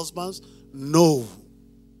than their husbands? No.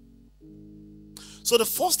 So the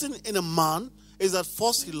first thing in a man is that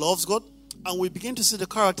first he loves God, and we begin to see the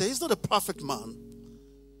character. He's not a perfect man.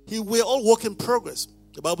 We're all work in progress.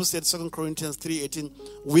 The Bible said, 2 Corinthians 3:18,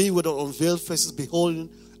 we with our unveiled faces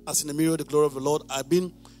beholding as in a mirror the glory of the Lord are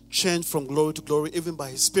being changed from glory to glory, even by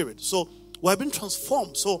his Spirit. So we have been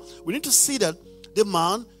transformed. So we need to see that the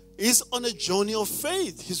man is on a journey of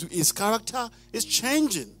faith. His character is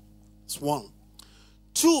changing. That's one.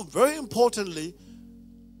 Two, very importantly,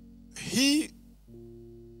 he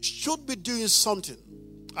should be doing something.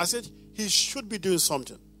 I said he should be doing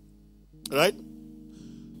something. Right?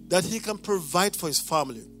 That he can provide for his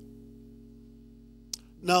family.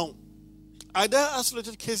 Now, are there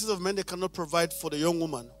isolated cases of men that cannot provide for the young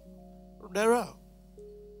woman? There are.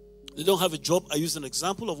 They don't have a job. I use an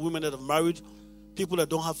example of women that have married people that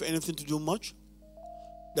don't have anything to do much.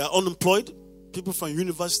 They are unemployed. People from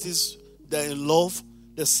universities, they're in love.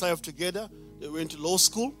 They serve together. They went to law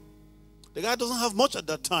school. The guy doesn't have much at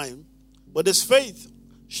that time, but there's faith.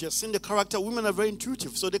 She has seen the character. Women are very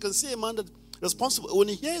intuitive, so they can see a man that is responsible. When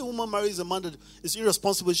you hear a woman marries a man that is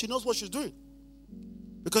irresponsible, she knows what she's doing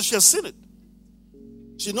because she has seen it.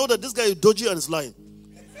 She knows that this guy is dodgy and is lying.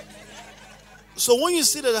 So when you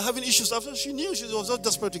see that they're having issues after, she knew she was not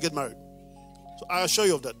desperate to get married. So I assure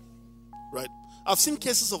you of that, right? I've seen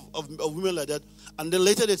cases of women like that, and then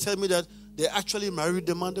later they tell me that they actually married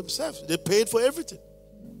the man themselves. They paid for everything,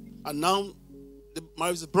 and now the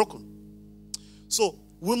marriage is broken. So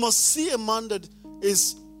we must see a man that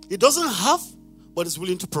he doesn't have, but is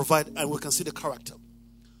willing to provide, and we can see the character.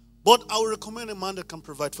 But I would recommend a man that can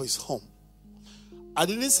provide for his home. I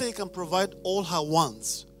didn't say he can provide all her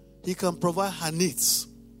wants. He can provide her needs.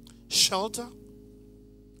 Shelter,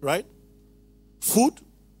 right? Food,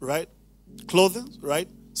 right? Clothing, right?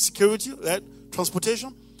 Security, right?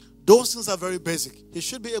 Transportation. Those things are very basic. He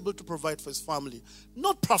should be able to provide for his family.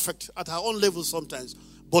 Not perfect at her own level sometimes,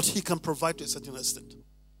 but he can provide to a certain extent.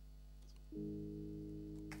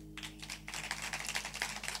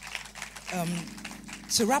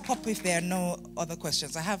 To wrap up, if there are no other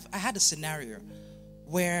questions, I had a scenario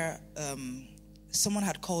where someone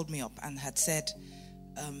had called me up and had said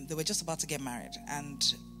they were just about to get married, and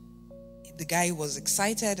the guy was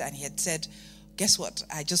excited, and he had said, guess what,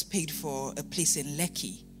 I just paid for a place in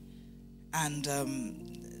Lekki, and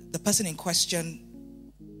the person in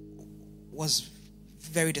question was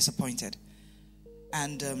very disappointed,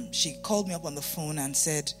 and she called me up on the phone and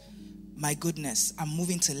said, my goodness, I'm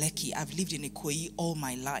moving to Lekki. I've lived in Ikoyi all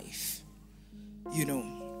my life, you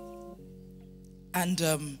know. And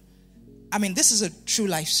I mean, this is a true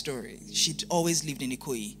life story. She'd always lived in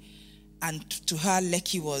Ikoyi, and to her,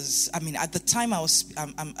 Lekki was. I mean, at the time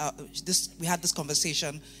we had this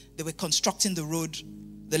conversation. They were constructing the road,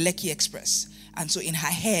 the Lekki Express, and so in her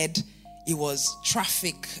head, it was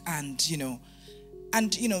traffic, and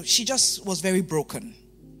she just was very broken.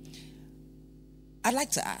 I'd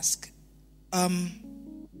like to ask.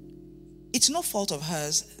 It's no fault of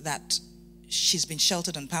hers that she's been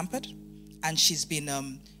sheltered and pampered, and she's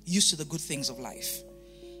been used to the good things of life.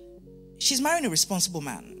 She's marrying a responsible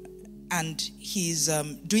man, and he's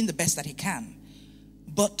doing the best that he can.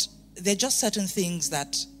 But there are just certain things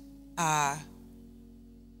that are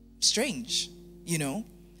strange,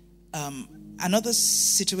 Another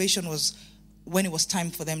situation was when it was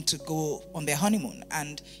time for them to go on their honeymoon,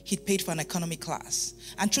 and he'd paid for an economy class.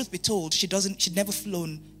 And truth be told, she'd never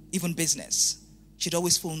flown even business. She'd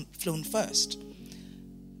always flown first.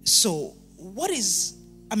 So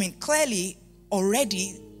clearly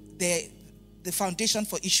already the foundation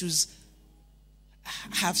for issues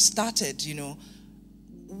have started,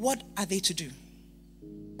 What are they to do?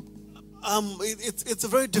 It's a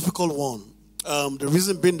very difficult one. The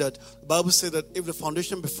reason being that the Bible says that if the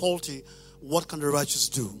foundation be faulty, what can the righteous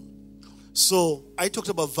do? So I talked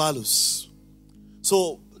about values.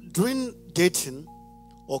 So during dating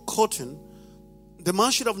or courting, the man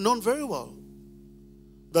should have known very well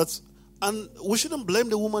and we shouldn't blame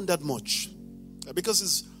the woman that much,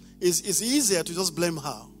 because it's easier to just blame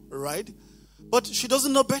her, right? But she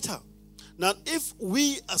doesn't know better. Now, if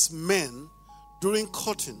we as men during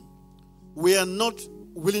courting, we are not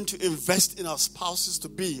willing to invest in our spouses to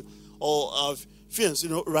be or our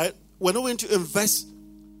fiancés, right? We're not willing to invest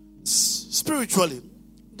spiritually,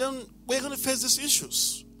 then we're going to face these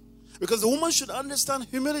issues. Because the woman should understand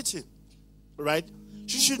humility, right?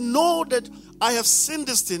 She should know that I have seen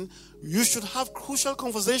this thing. You should have crucial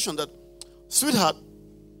conversation that, sweetheart,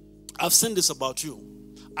 I've seen this about you.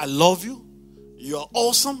 I love you. You are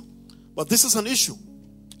awesome. But this is an issue.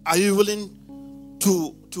 Are you willing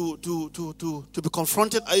to be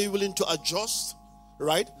confronted? Are you willing to adjust?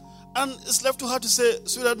 Right? And it's left to her to say,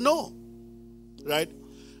 sweetheart, no. Right?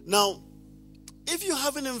 Now, if you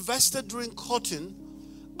haven't invested during courting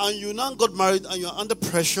and you now got married and you're under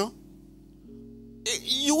pressure,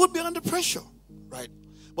 you would be under pressure. Right?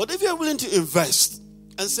 But if you're willing to invest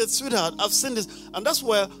and said, sweetheart, I've seen this, and that's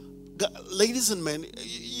where, ladies and men,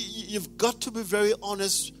 you've got to be very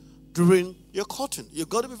honest during your courting. You've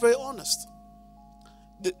got to be very honest.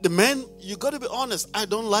 The men, you've got to be honest. I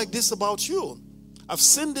don't like this about you. I've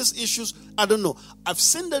seen these issues. I don't know. I've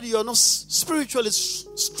seen that you are not spiritually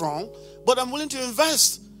strong, but I'm willing to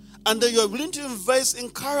invest. And then you're willing to invest in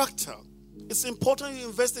character. It's important you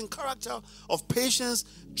invest in character of patience,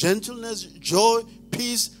 gentleness, joy,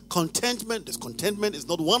 peace, contentment. This contentment is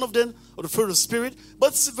not one of them, or the fruit of the Spirit, but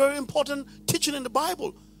it's a very important teaching in the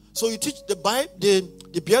Bible. So you teach the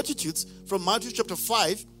Beatitudes from Matthew chapter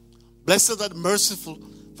 5. Blessed are the merciful,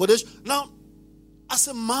 for this. Now, as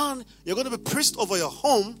a man, you're going to be priest over your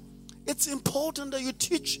home. It's important that you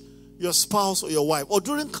teach your spouse or your wife, or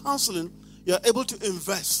during counseling, You're able to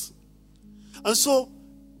invest. And so,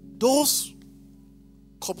 those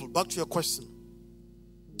couple, back to your question,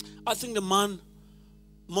 I think the man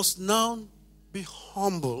must now be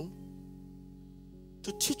humble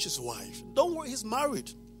to teach his wife. Don't worry, he's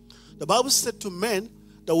married. The Bible said to men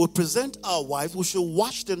that we present our wife, we should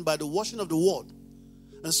wash them by the washing of the word.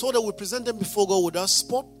 And so that we present them before God without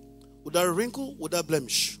spot, without wrinkle, without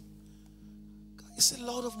blemish. It's a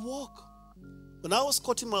lot of work. When I was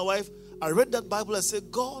courting my wife, I read that Bible. I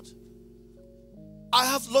said, God, I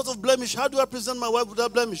have lots of blemish. How do I present my wife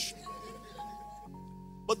without blemish?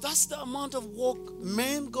 But that's the amount of work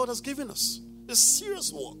man God has given us. It's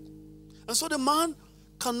serious work. And so the man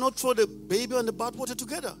cannot throw the baby and the bathwater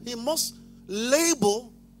together. He must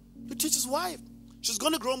label to teach his wife. She's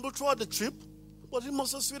going to grumble throughout the trip, but he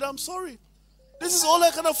must say, sweetheart, I'm sorry. This is all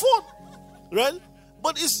I can afford. Right?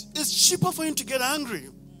 But it's cheaper for him to get angry.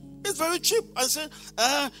 It's very cheap. And say,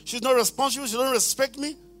 she's not responsible, she doesn't respect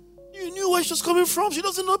me. You knew where she's coming from. She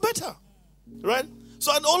doesn't know better. Right?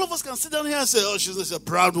 So and all of us can sit down here and say, oh, she's a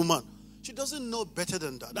proud woman. She doesn't know better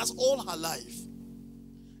than that. That's all her life.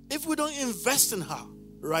 If we don't invest in her,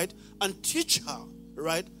 right, and teach her,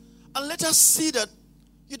 right, and let her see that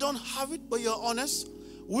you don't have it, but you're honest.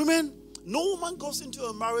 Women, no woman goes into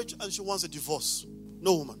a marriage and she wants a divorce.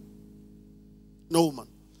 No woman. No woman.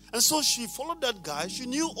 And so she followed that guy. She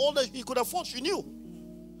knew all that he could afford. She knew.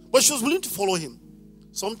 But she was willing to follow him.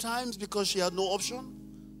 Sometimes because she had no option.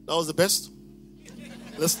 That was the best.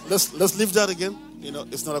 Let's leave that again. You know,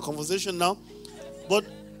 it's not a conversation now. But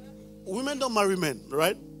women don't marry men,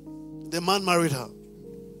 right? The man married her.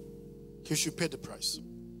 He should pay the price.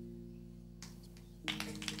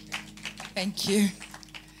 Thank you.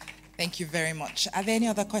 Thank you very much. Are there any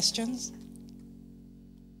other questions?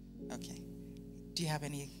 Okay. Do you have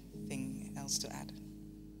anything else to add?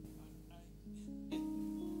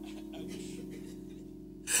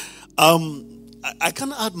 I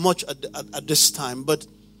can't add much at this time, but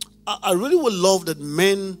I really would love that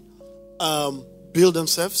men build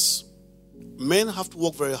themselves. Men have to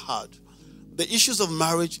work very hard. The issues of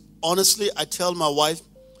marriage, honestly, I tell my wife,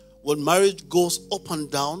 when marriage goes up and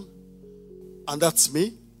down, and that's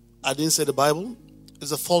me, I didn't say the Bible,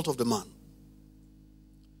 it's the fault of the man.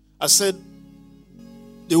 I said,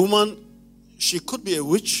 the woman, she could be a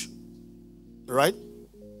witch, right?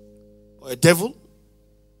 Or a devil,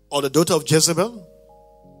 or the daughter of Jezebel.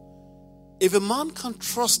 If a man can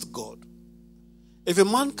trust God, if a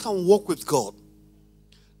man can walk with God,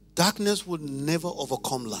 darkness will never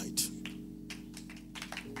overcome light.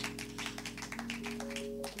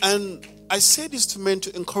 And I say this to men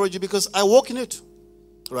to encourage you because I walk in it,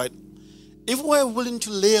 right? If we're willing to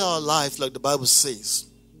lay our life like the Bible says,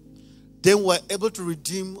 then we're able to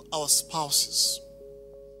redeem our spouses.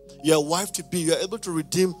 Your wife to be, you're able to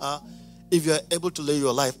redeem her if you're able to lay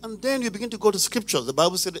your life. And then you begin to go to scriptures. The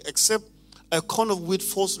Bible said, except a corn of wheat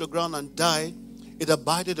falls to the ground and die, it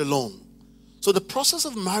abided alone. So the process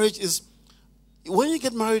of marriage is, when you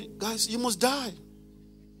get married, guys, you must die.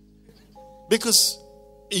 Because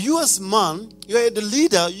you as man, you're the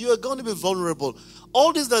leader, you are going to be vulnerable.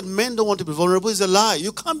 All this that men don't want to be vulnerable is a lie.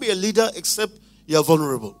 You can't be a leader except you're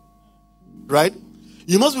vulnerable. Right?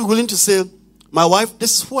 You must be willing to say, my wife,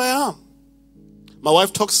 this is who I am. My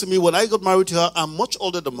wife talks to me. When I got married to her, I'm much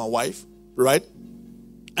older than my wife. Right?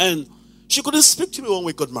 And she couldn't speak to me when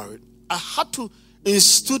we got married. I had to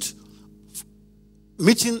institute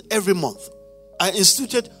meeting every month. I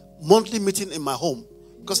instituted monthly meeting in my home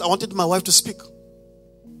because I wanted my wife to speak.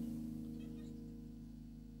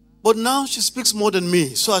 But now she speaks more than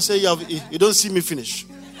me. So I say, you don't see me finish.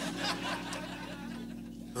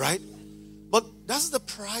 Right? But that's the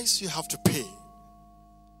price you have to pay.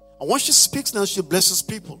 And when she speaks now, she blesses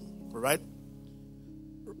people. Right?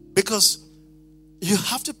 Because you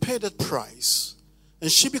have to pay that price.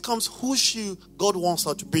 And she becomes who God wants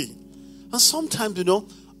her to be. And sometimes,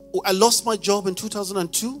 I lost my job in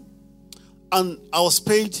 2002. And I was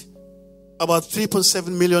paid about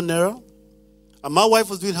 3.7 million naira. And my wife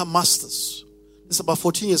was doing her master's. This is about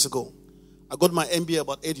 14 years ago. I got my MBA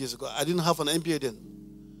about 8 years ago. I didn't have an MBA then.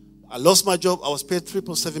 I lost my job. I was paid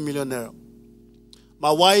 3.7 million naira.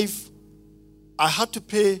 My wife, I had to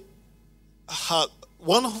pay her.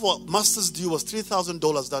 One of our master's due was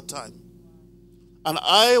 $3,000 that time. And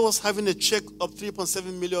I was having a check of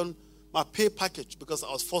 3.7 million, my pay package, because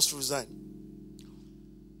I was forced to resign.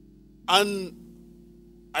 And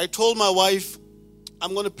I told my wife,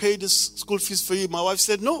 I'm going to pay this school fees for you. My wife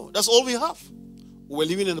said, no, that's all we have. We were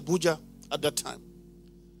living in Abuja at that time.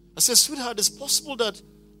 I said, sweetheart, it's possible that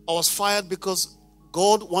I was fired because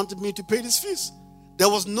God wanted me to pay these fees. There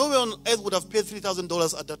was no way on earth would have paid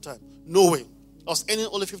 $3,000 at that time. No way. I was earning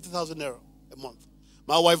only 50,000 naira a month.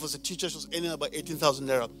 My wife was a teacher. She was earning about 18,000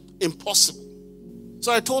 naira. Impossible.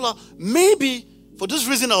 So I told her, maybe for this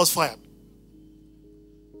reason I was fired.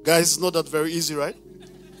 Guys, it's not that very easy, right?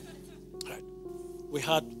 Right. We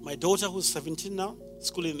had my daughter who's 17 now,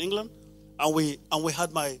 schooling in England, and we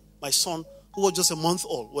had my son who was just a month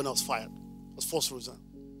old when I was fired. I was forced to resign.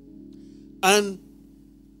 And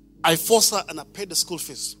I forced her and I paid the school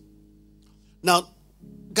fees. Now,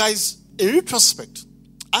 guys, in retrospect,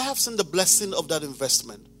 I have seen the blessing of that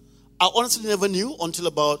investment. I honestly never knew until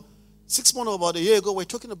about 6 months or about a year ago, we're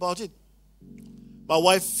talking about it. My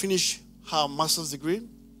wife finished her master's degree,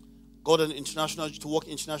 got to work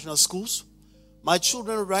in international schools. My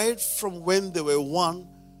children, right from when they were 1,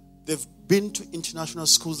 they've been to international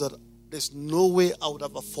schools that there's no way I would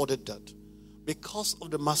have afforded that because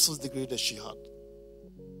of the master's degree that she had.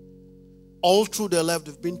 All through their life,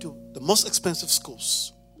 they've been to the most expensive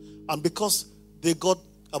schools. And because I got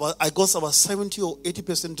about 70 or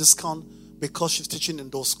 80% discount because she's teaching in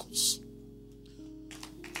those schools.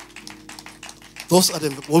 Those are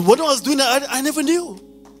them. When I was doing that, I never knew.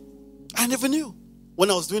 I never knew when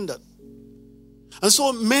I was doing that. And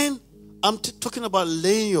so, men, I'm talking about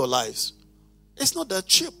laying your lives. It's not that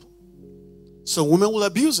cheap. So women will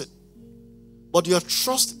abuse it. But your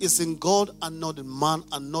trust is in God and not in man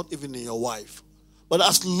and not even in your wife. But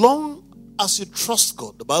as long as you trust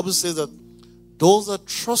God, the Bible says that those that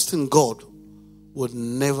trust in God would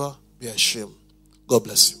never be ashamed. God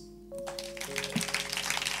bless you.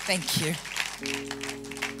 Thank you.